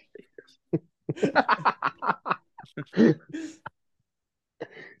 Yeah.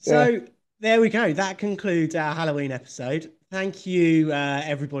 So there we go. That concludes our Halloween episode. Thank you,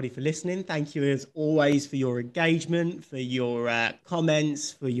 everybody, for listening. Thank you, as always, for your engagement, for your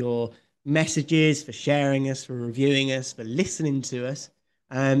comments, for your messages, for sharing us, for reviewing us, for listening to us.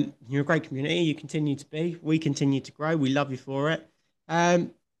 You're a great community. You continue to be. We continue to grow. We love you for it.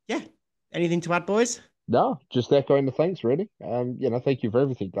 Yeah. Anything to add, boys? No, just echoing the thanks, really. Thank you for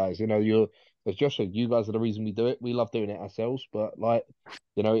everything, guys. As Josh said, you guys are the reason we do it. We love doing it ourselves, but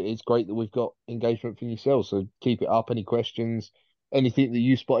it's great that we've got engagement from yourselves. So keep it up. Any questions, anything that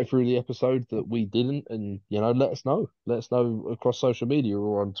you spotted through the episode that we didn't, and let us know. Let us know across social media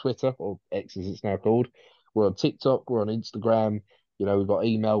or on Twitter, or X as it's now called. We're on TikTok, we're on Instagram. We've got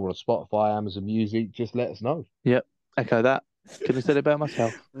email, we're on Spotify, Amazon Music. Just let us know. Yep, echo that. Couldn't have said it better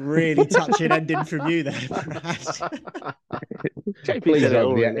myself. Really touching ending from you there, Brad. JP Please said it don't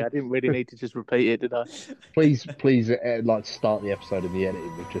all, be- really. I didn't really need to just repeat it, did I? Please, start the episode in the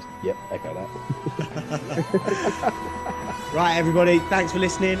editing with just echo that. Right, everybody. Thanks for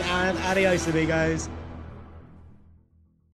listening, and adios, amigos.